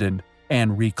 abandoned,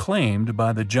 and reclaimed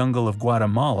by the jungle of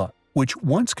Guatemala, which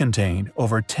once contained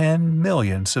over 10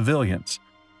 million civilians.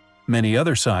 Many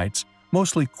other sites,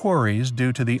 mostly quarries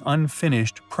due to the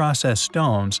unfinished processed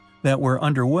stones that were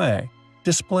underway,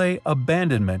 display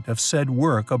abandonment of said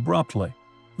work abruptly.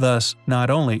 Thus, not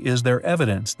only is there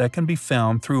evidence that can be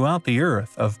found throughout the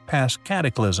earth of past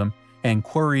cataclysm and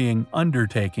quarrying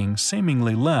undertakings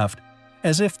seemingly left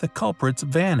as if the culprits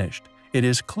vanished, it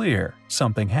is clear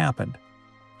something happened.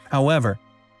 However,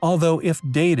 although if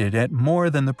dated at more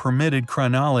than the permitted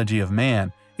chronology of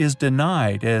man is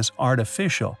denied as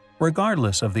artificial,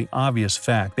 regardless of the obvious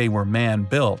fact they were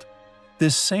man-built,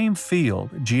 this same field,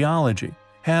 geology,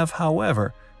 have,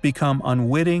 however, become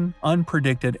unwitting,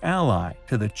 unpredicted ally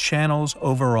to the channel's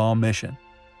overall mission.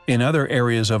 In other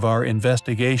areas of our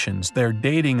investigations, their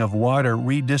dating of water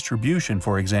redistribution,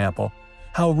 for example,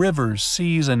 how rivers,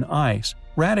 seas, and ice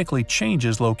radically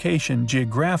changes location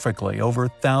geographically over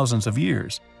thousands of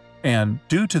years, and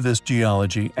due to this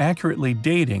geology accurately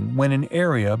dating when an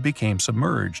area became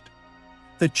submerged.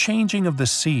 The changing of the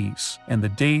seas and the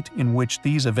date in which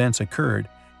these events occurred,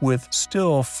 with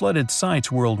still flooded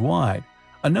sites worldwide,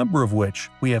 a number of which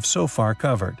we have so far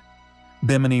covered.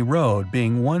 Bimini Road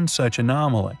being one such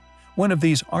anomaly, one of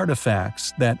these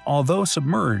artifacts that, although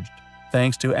submerged,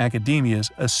 thanks to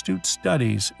academia's astute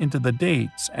studies into the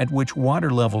dates at which water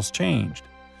levels changed,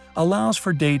 allows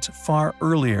for dates far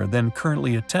earlier than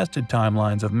currently attested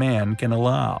timelines of man can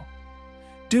allow.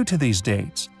 Due to these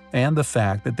dates, and the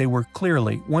fact that they were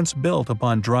clearly once built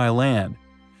upon dry land,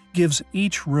 gives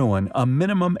each ruin a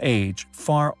minimum age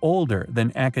far older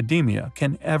than academia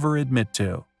can ever admit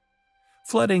to.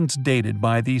 Floodings dated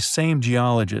by these same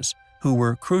geologists, who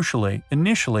were crucially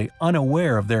initially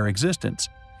unaware of their existence,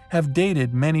 have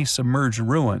dated many submerged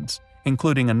ruins,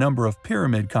 including a number of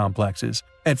pyramid complexes,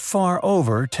 at far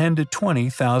over 10 to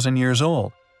 20,000 years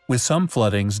old, with some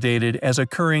floodings dated as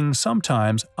occurring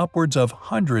sometimes upwards of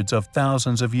hundreds of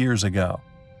thousands of years ago.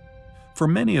 For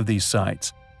many of these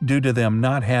sites, due to them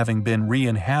not having been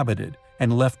re-inhabited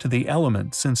and left to the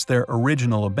elements since their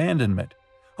original abandonment,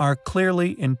 are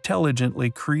clearly intelligently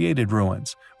created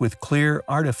ruins with clear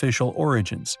artificial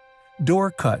origins, door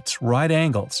cuts, right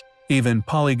angles, even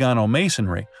polygonal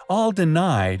masonry, all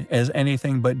denied as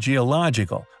anything but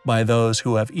geological by those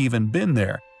who have even been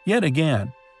there, yet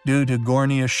again, due to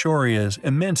Gornia Shoria's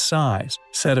immense size,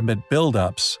 sediment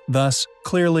buildups, thus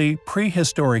clearly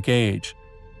prehistoric age,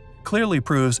 clearly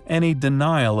proves any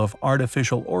denial of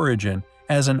artificial origin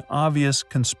as an obvious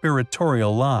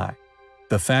conspiratorial lie.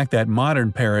 The fact that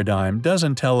modern paradigm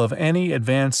doesn't tell of any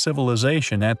advanced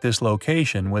civilization at this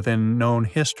location within known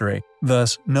history,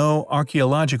 thus no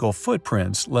archaeological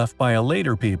footprints left by a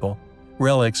later people,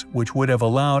 relics which would have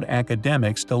allowed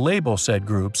academics to label said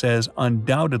groups as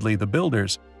undoubtedly the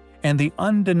builders, and the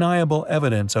undeniable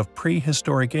evidence of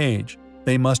prehistoric age,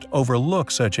 they must overlook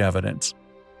such evidence.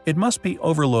 It must be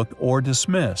overlooked or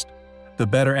dismissed. The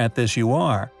better at this you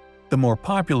are, the more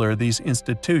popular these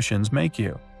institutions make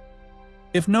you.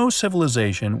 If no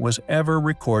civilization was ever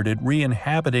recorded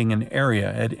re-inhabiting an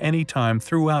area at any time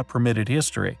throughout permitted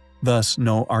history, thus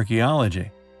no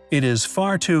archaeology, it is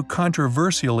far too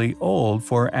controversially old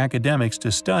for academics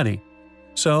to study,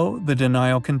 so the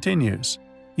denial continues.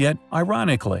 Yet,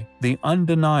 ironically, the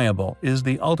undeniable is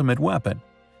the ultimate weapon.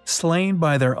 Slain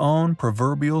by their own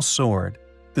proverbial sword,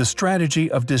 the strategy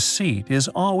of deceit is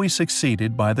always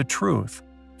succeeded by the truth,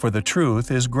 for the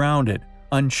truth is grounded,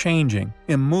 unchanging,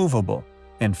 immovable,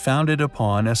 and founded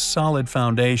upon a solid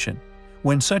foundation.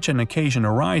 When such an occasion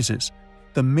arises,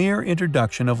 the mere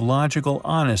introduction of logical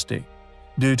honesty,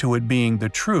 due to it being the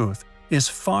truth, is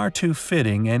far too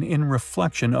fitting and in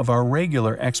reflection of our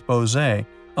regular exposé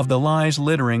of the lies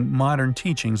littering modern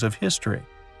teachings of history.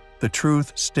 The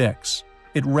truth sticks.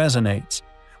 It resonates.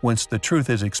 Once the truth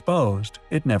is exposed,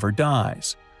 it never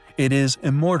dies. It is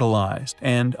immortalized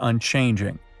and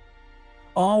unchanging.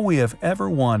 All we have ever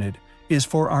wanted is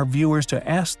for our viewers to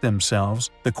ask themselves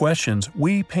the questions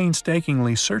we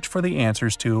painstakingly search for the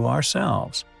answers to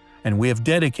ourselves, and we have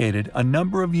dedicated a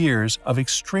number of years of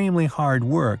extremely hard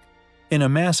work in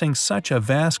amassing such a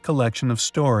vast collection of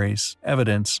stories,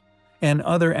 evidence, and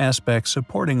other aspects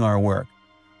supporting our work,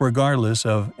 regardless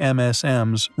of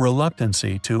MSM's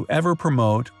reluctancy to ever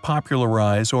promote,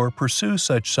 popularize, or pursue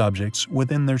such subjects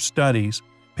within their studies,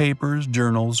 papers,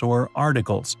 journals, or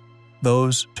articles.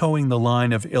 Those towing the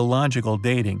line of illogical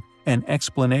dating and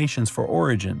explanations for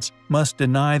origins must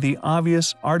deny the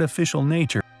obvious artificial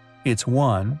nature. It's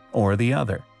one or the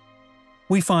other.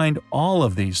 We find all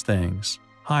of these things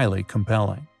highly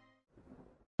compelling.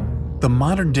 The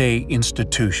modern-day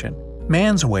institution,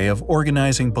 man's way of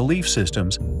organizing belief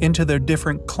systems into their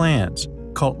different clans,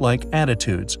 cult-like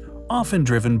attitudes, often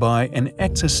driven by an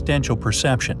existential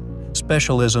perception,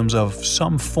 specialisms of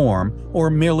some form, or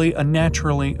merely a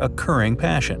naturally occurring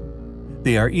passion.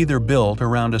 They are either built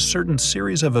around a certain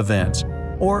series of events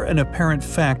or an apparent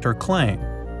fact or claim,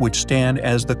 which stand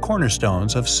as the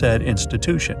cornerstones of said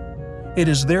institution. It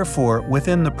is therefore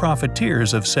within the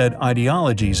profiteers of said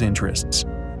ideology's interests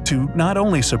to not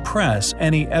only suppress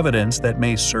any evidence that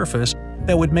may surface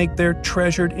that would make their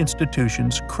treasured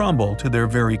institutions crumble to their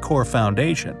very core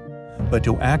foundation, but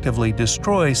to actively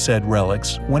destroy said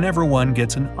relics whenever one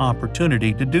gets an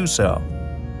opportunity to do so.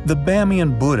 The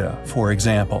Bamiyan Buddha, for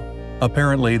example,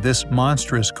 apparently this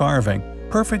monstrous carving,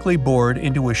 perfectly bored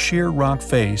into a sheer rock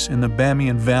face in the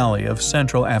Bamiyan Valley of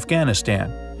central Afghanistan,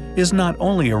 is not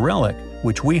only a relic,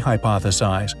 which we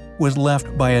hypothesize was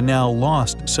left by a now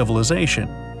lost civilization,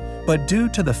 but due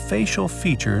to the facial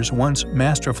features once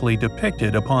masterfully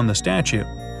depicted upon the statue,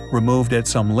 removed at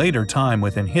some later time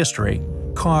within history,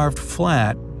 carved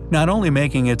flat, not only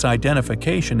making its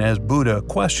identification as Buddha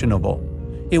questionable,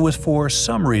 it was for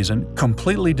some reason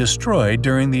completely destroyed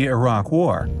during the Iraq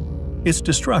War. Its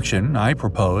destruction, I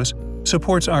propose,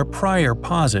 supports our prior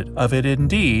posit of it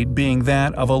indeed being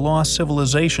that of a lost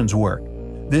civilization's work,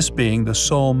 this being the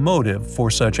sole motive for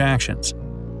such actions.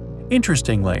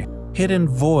 Interestingly, hidden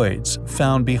voids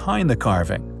found behind the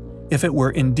carving. If it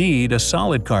were indeed a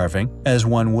solid carving, as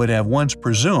one would have once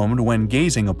presumed when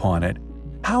gazing upon it,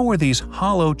 how were these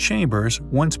hollow chambers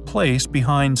once placed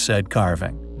behind said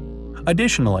carving?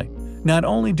 Additionally, not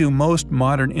only do most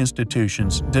modern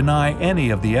institutions deny any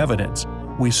of the evidence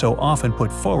we so often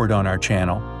put forward on our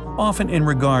channel, often in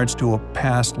regards to a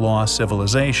past lost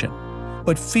civilization,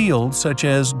 but fields such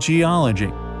as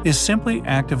geology is simply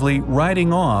actively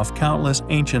writing off countless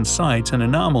ancient sites and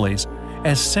anomalies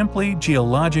as simply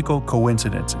geological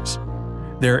coincidences,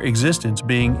 their existence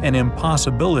being an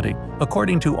impossibility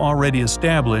according to already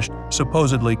established,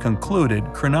 supposedly concluded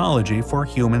chronology for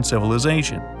human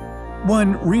civilization.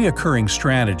 One reoccurring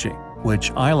strategy,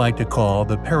 which I like to call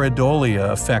the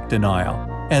pareidolia effect denial,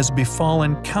 has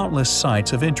befallen countless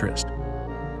sites of interest.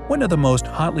 One of the most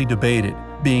hotly debated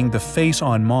being the face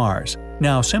on Mars,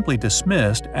 now simply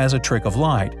dismissed as a trick of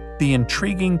light, the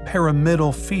intriguing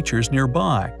pyramidal features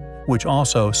nearby, which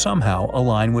also somehow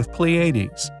align with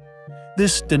Pleiades.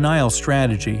 This denial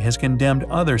strategy has condemned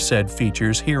other said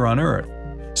features here on Earth,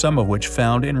 some of which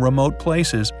found in remote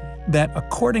places that,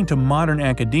 according to modern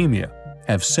academia,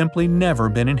 have simply never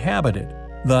been inhabited.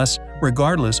 Thus,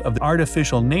 regardless of the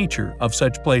artificial nature of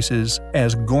such places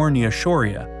as Gornia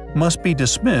Shoria, must be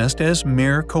dismissed as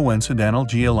mere coincidental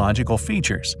geological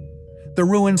features. The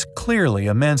ruins clearly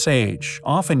immense age,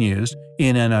 often used,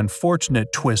 in an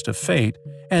unfortunate twist of fate,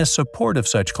 as support of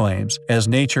such claims, as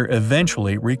nature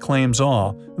eventually reclaims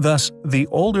all. Thus, the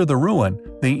older the ruin,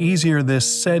 the easier this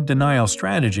said denial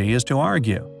strategy is to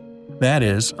argue. That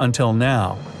is, until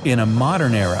now, in a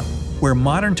modern era, where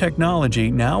modern technology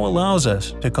now allows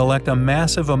us to collect a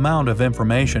massive amount of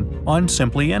information on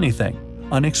simply anything,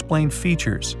 unexplained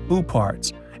features,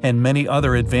 parts, and many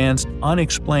other advanced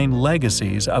unexplained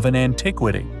legacies of an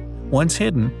antiquity, once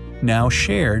hidden, now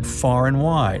shared far and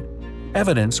wide,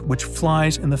 evidence which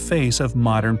flies in the face of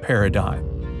modern paradigm.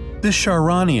 This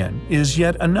Charonian is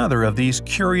yet another of these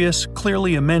curious,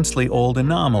 clearly immensely old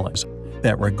anomalies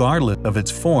that, regardless of its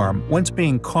form, once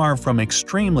being carved from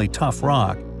extremely tough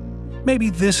rock, maybe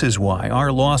this is why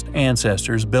our lost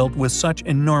ancestors built with such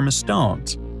enormous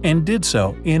stones, and did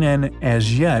so in an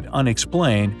as yet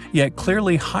unexplained, yet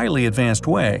clearly highly advanced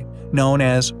way known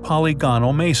as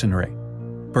polygonal masonry.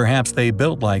 Perhaps they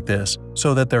built like this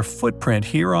so that their footprint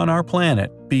here on our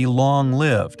planet be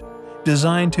long-lived,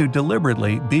 designed to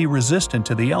deliberately be resistant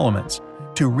to the elements,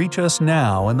 to reach us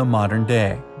now in the modern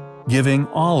day, giving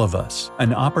all of us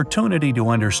an opportunity to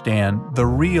understand the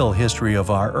real history of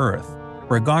our Earth,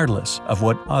 regardless of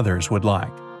what others would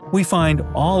like. We find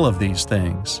all of these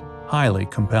things highly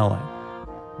compelling.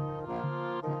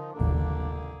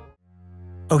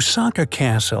 Osaka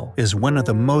Castle is one of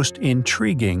the most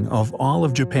intriguing of all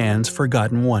of Japan's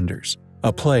forgotten wonders.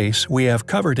 A place we have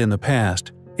covered in the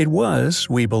past, it was,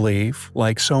 we believe,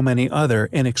 like so many other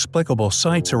inexplicable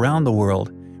sites around the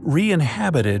world,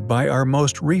 re-inhabited by our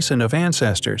most recent of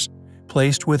ancestors,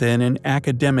 placed within an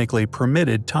academically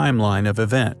permitted timeline of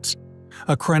events.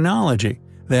 A chronology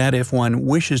that, if one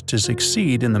wishes to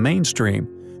succeed in the mainstream,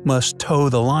 must toe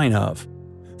the line of.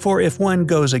 For if one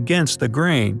goes against the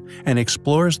grain and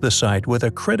explores the site with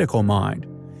a critical mind,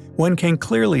 one can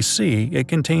clearly see it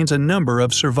contains a number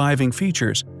of surviving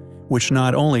features, which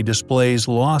not only displays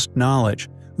lost knowledge,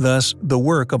 thus the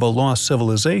work of a lost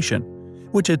civilization,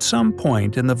 which at some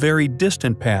point in the very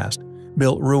distant past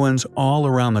built ruins all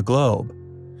around the globe,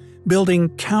 building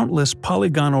countless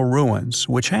polygonal ruins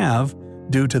which have,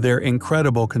 due to their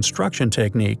incredible construction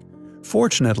technique,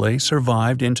 fortunately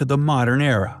survived into the modern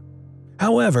era.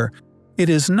 However, it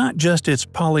is not just its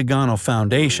polygonal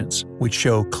foundations which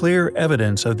show clear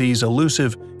evidence of these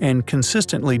elusive and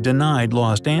consistently denied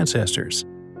lost ancestors.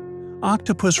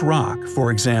 Octopus Rock,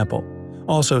 for example,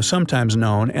 also sometimes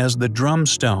known as the Drum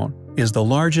Stone, is the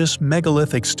largest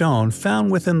megalithic stone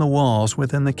found within the walls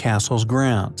within the castle's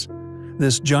grounds.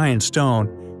 This giant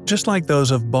stone, just like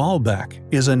those of Baalbek,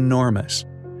 is enormous.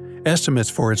 Estimates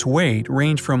for its weight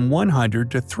range from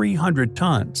 100 to 300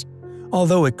 tons,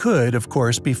 although it could, of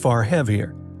course, be far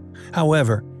heavier.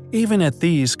 However, even at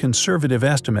these conservative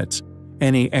estimates,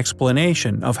 any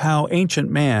explanation of how ancient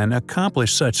man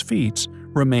accomplished such feats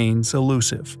remains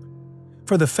elusive.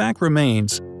 For the fact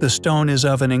remains, the stone is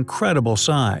of an incredible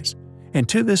size, and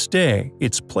to this day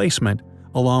its placement,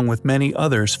 along with many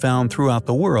others found throughout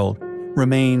the world,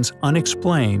 remains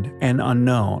unexplained and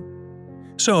unknown.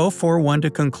 So, for one to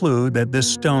conclude that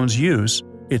this stone's use,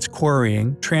 its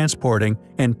quarrying, transporting,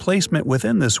 and placement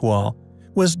within this wall,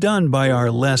 was done by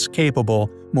our less capable,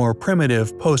 more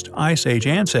primitive post-Ice Age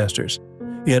ancestors,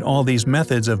 yet all these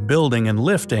methods of building and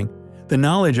lifting, the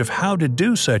knowledge of how to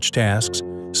do such tasks,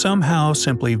 somehow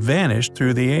simply vanished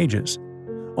through the ages,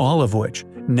 all of which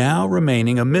now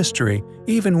remaining a mystery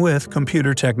even with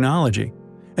computer technology.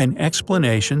 An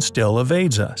explanation still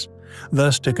evades us.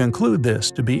 Thus, to conclude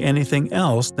this to be anything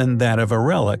else than that of a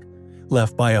relic,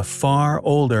 left by a far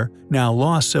older, now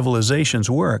lost civilization's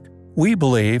work, we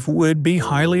believe would be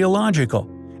highly illogical,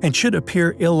 and should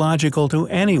appear illogical to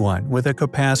anyone with a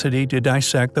capacity to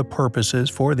dissect the purposes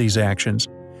for these actions,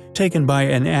 taken by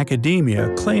an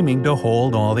academia claiming to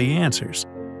hold all the answers,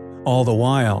 all the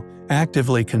while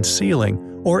actively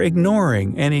concealing or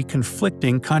ignoring any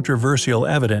conflicting controversial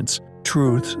evidence,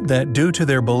 truths that, due to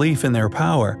their belief in their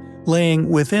power, laying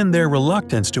within their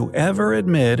reluctance to ever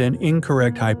admit an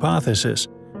incorrect hypothesis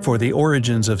for the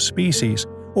origins of species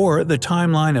or the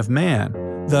timeline of man.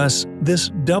 Thus,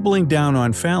 this doubling down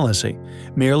on fallacy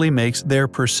merely makes their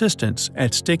persistence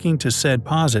at sticking to said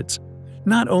posits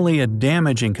not only a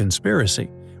damaging conspiracy,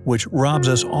 which robs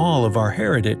us all of our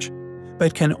heritage,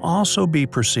 but can also be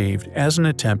perceived as an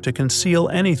attempt to conceal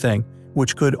anything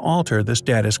which could alter the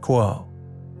status quo.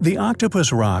 The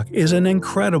Octopus Rock is an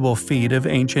incredible feat of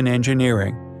ancient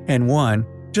engineering, and one,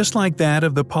 just like that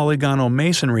of the polygonal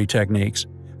masonry techniques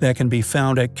that can be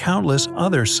found at countless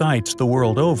other sites the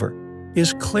world over,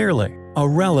 is clearly a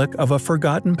relic of a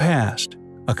forgotten past,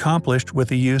 accomplished with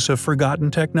the use of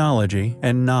forgotten technology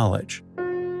and knowledge.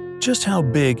 Just how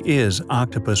big is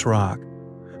Octopus Rock?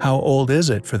 How old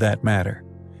is it, for that matter?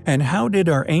 And how did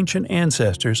our ancient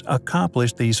ancestors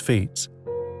accomplish these feats?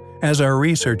 As our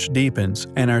research deepens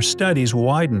and our studies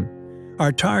widen,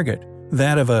 our target,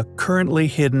 that of a currently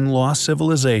hidden lost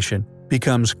civilization,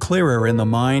 becomes clearer in the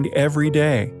mind every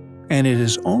day, and it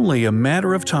is only a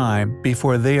matter of time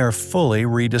before they are fully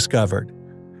rediscovered.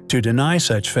 To deny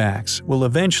such facts will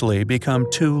eventually become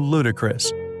too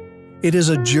ludicrous. It is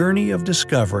a journey of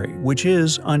discovery which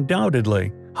is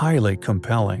undoubtedly highly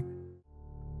compelling.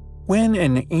 When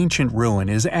an ancient ruin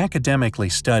is academically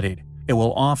studied, it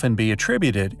will often be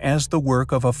attributed as the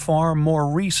work of a far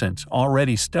more recent,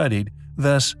 already studied,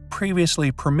 thus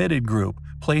previously permitted group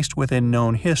placed within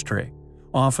known history,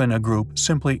 often a group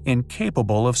simply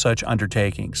incapable of such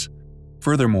undertakings.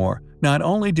 Furthermore, not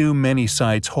only do many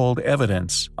sites hold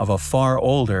evidence of a far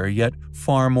older yet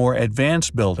far more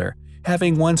advanced builder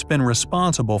having once been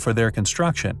responsible for their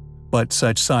construction, but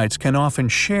such sites can often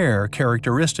share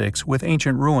characteristics with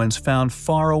ancient ruins found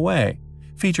far away,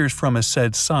 features from a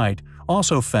said site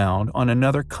also found on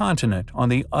another continent on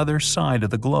the other side of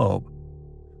the globe.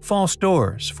 False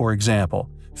doors, for example,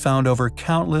 found over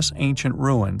countless ancient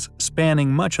ruins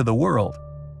spanning much of the world.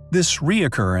 This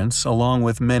reoccurrence, along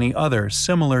with many other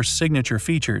similar signature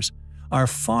features, are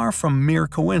far from mere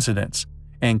coincidence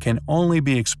and can only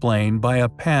be explained by a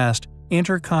past,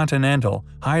 intercontinental,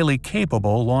 highly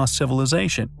capable lost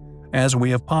civilization, as we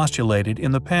have postulated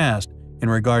in the past in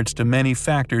regards to many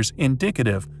factors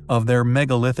indicative of their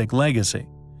megalithic legacy.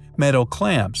 Metal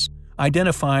clamps,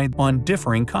 identified on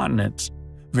differing continents,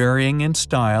 varying in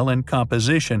style and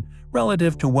composition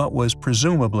relative to what was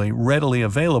presumably readily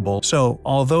available, so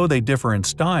although they differ in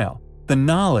style, the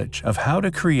knowledge of how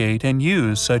to create and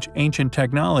use such ancient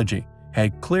technology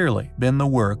had clearly been the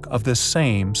work of the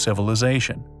same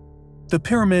civilization. The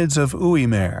pyramids of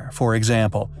Uimer, for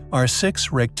example, are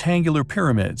 6 rectangular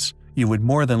pyramids you would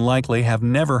more than likely have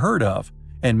never heard of,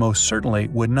 and most certainly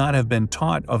would not have been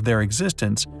taught of their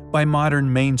existence by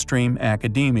modern mainstream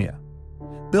academia.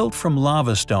 Built from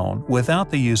lava stone without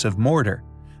the use of mortar,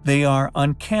 they are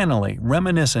uncannily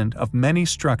reminiscent of many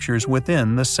structures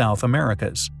within the South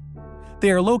Americas. They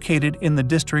are located in the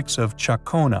districts of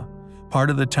Chacona,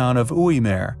 part of the town of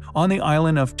Uimer, on the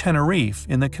island of Tenerife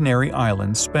in the Canary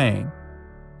Islands, Spain.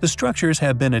 The structures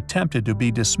have been attempted to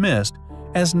be dismissed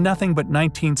as nothing but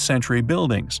 19th century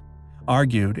buildings,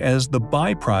 argued as the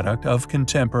byproduct of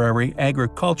contemporary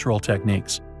agricultural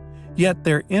techniques. Yet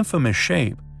their infamous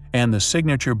shape and the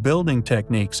signature building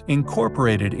techniques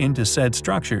incorporated into said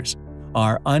structures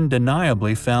are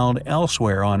undeniably found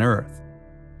elsewhere on Earth.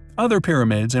 Other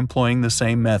pyramids employing the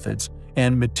same methods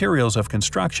and materials of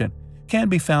construction can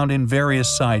be found in various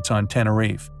sites on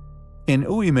Tenerife. In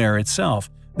Uimer itself,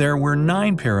 there were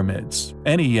 9 pyramids,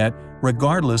 any yet,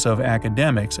 regardless of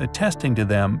academics attesting to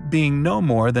them being no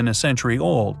more than a century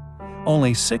old,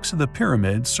 only 6 of the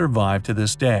pyramids survive to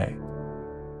this day.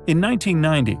 In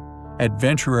 1990,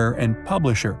 adventurer and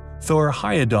publisher Thor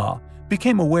Heyerdahl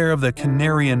became aware of the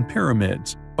Canarian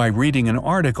pyramids by reading an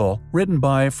article written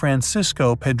by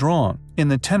Francisco Pedron in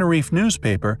the Tenerife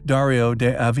newspaper Diario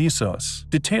de Avisos,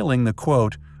 detailing the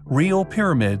quote, "real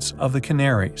pyramids of the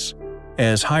Canaries,"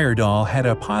 as Heyerdahl had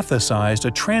hypothesized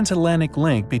a transatlantic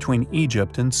link between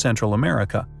Egypt and Central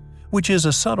America, which is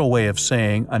a subtle way of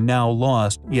saying a now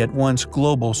lost yet once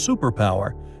global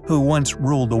superpower who once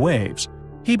ruled the waves.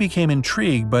 He became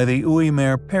intrigued by the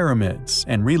Uimer pyramids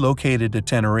and relocated to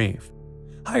Tenerife.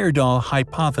 Heyerdahl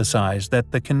hypothesized that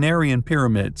the Canarian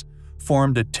pyramids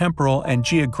formed a temporal and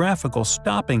geographical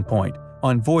stopping point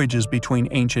on voyages between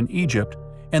ancient Egypt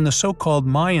and the so-called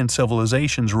Mayan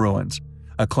civilization's ruins,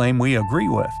 a claim we agree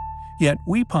with. Yet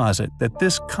we posit that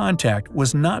this contact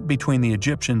was not between the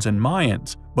Egyptians and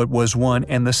Mayans, but was one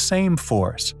and the same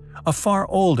force, a far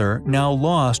older, now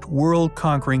lost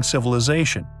world-conquering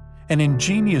civilization, an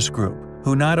ingenious group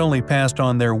who not only passed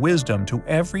on their wisdom to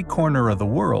every corner of the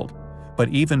world, but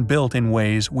even built in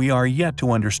ways we are yet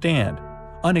to understand.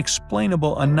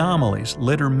 Unexplainable anomalies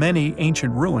litter many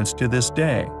ancient ruins to this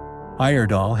day.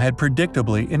 Heyerdahl had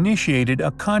predictably initiated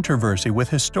a controversy with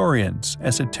historians,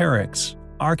 esoterics,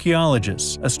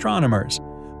 archaeologists, astronomers.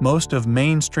 Most of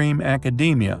mainstream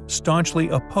academia staunchly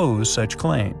opposed such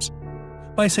claims.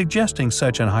 By suggesting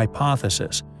such an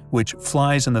hypothesis, which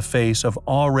flies in the face of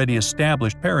already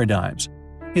established paradigms,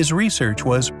 his research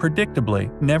was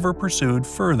predictably never pursued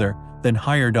further than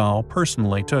Heyerdahl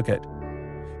personally took it.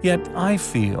 Yet I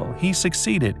feel he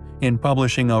succeeded in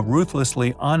publishing a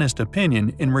ruthlessly honest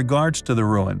opinion in regards to the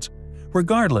ruins,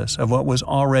 regardless of what was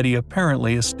already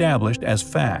apparently established as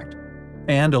fact.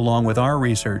 And along with our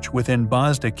research within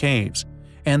Bosda caves,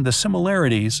 and the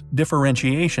similarities,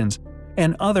 differentiations,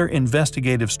 and other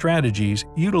investigative strategies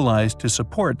utilized to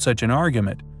support such an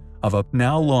argument of a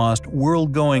now lost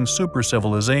world-going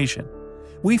super-civilization,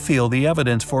 we feel the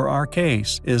evidence for our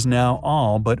case is now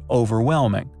all but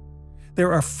overwhelming.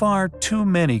 There are far too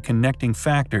many connecting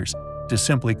factors to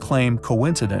simply claim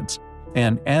coincidence,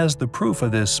 And as the proof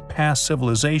of this past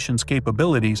civilization's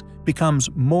capabilities becomes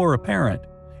more apparent,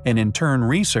 and in turn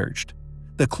researched,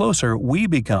 the closer we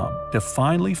become to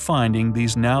finally finding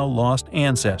these now lost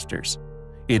ancestors.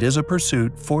 It is a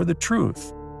pursuit for the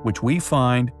truth, which we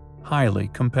find highly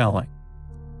compelling.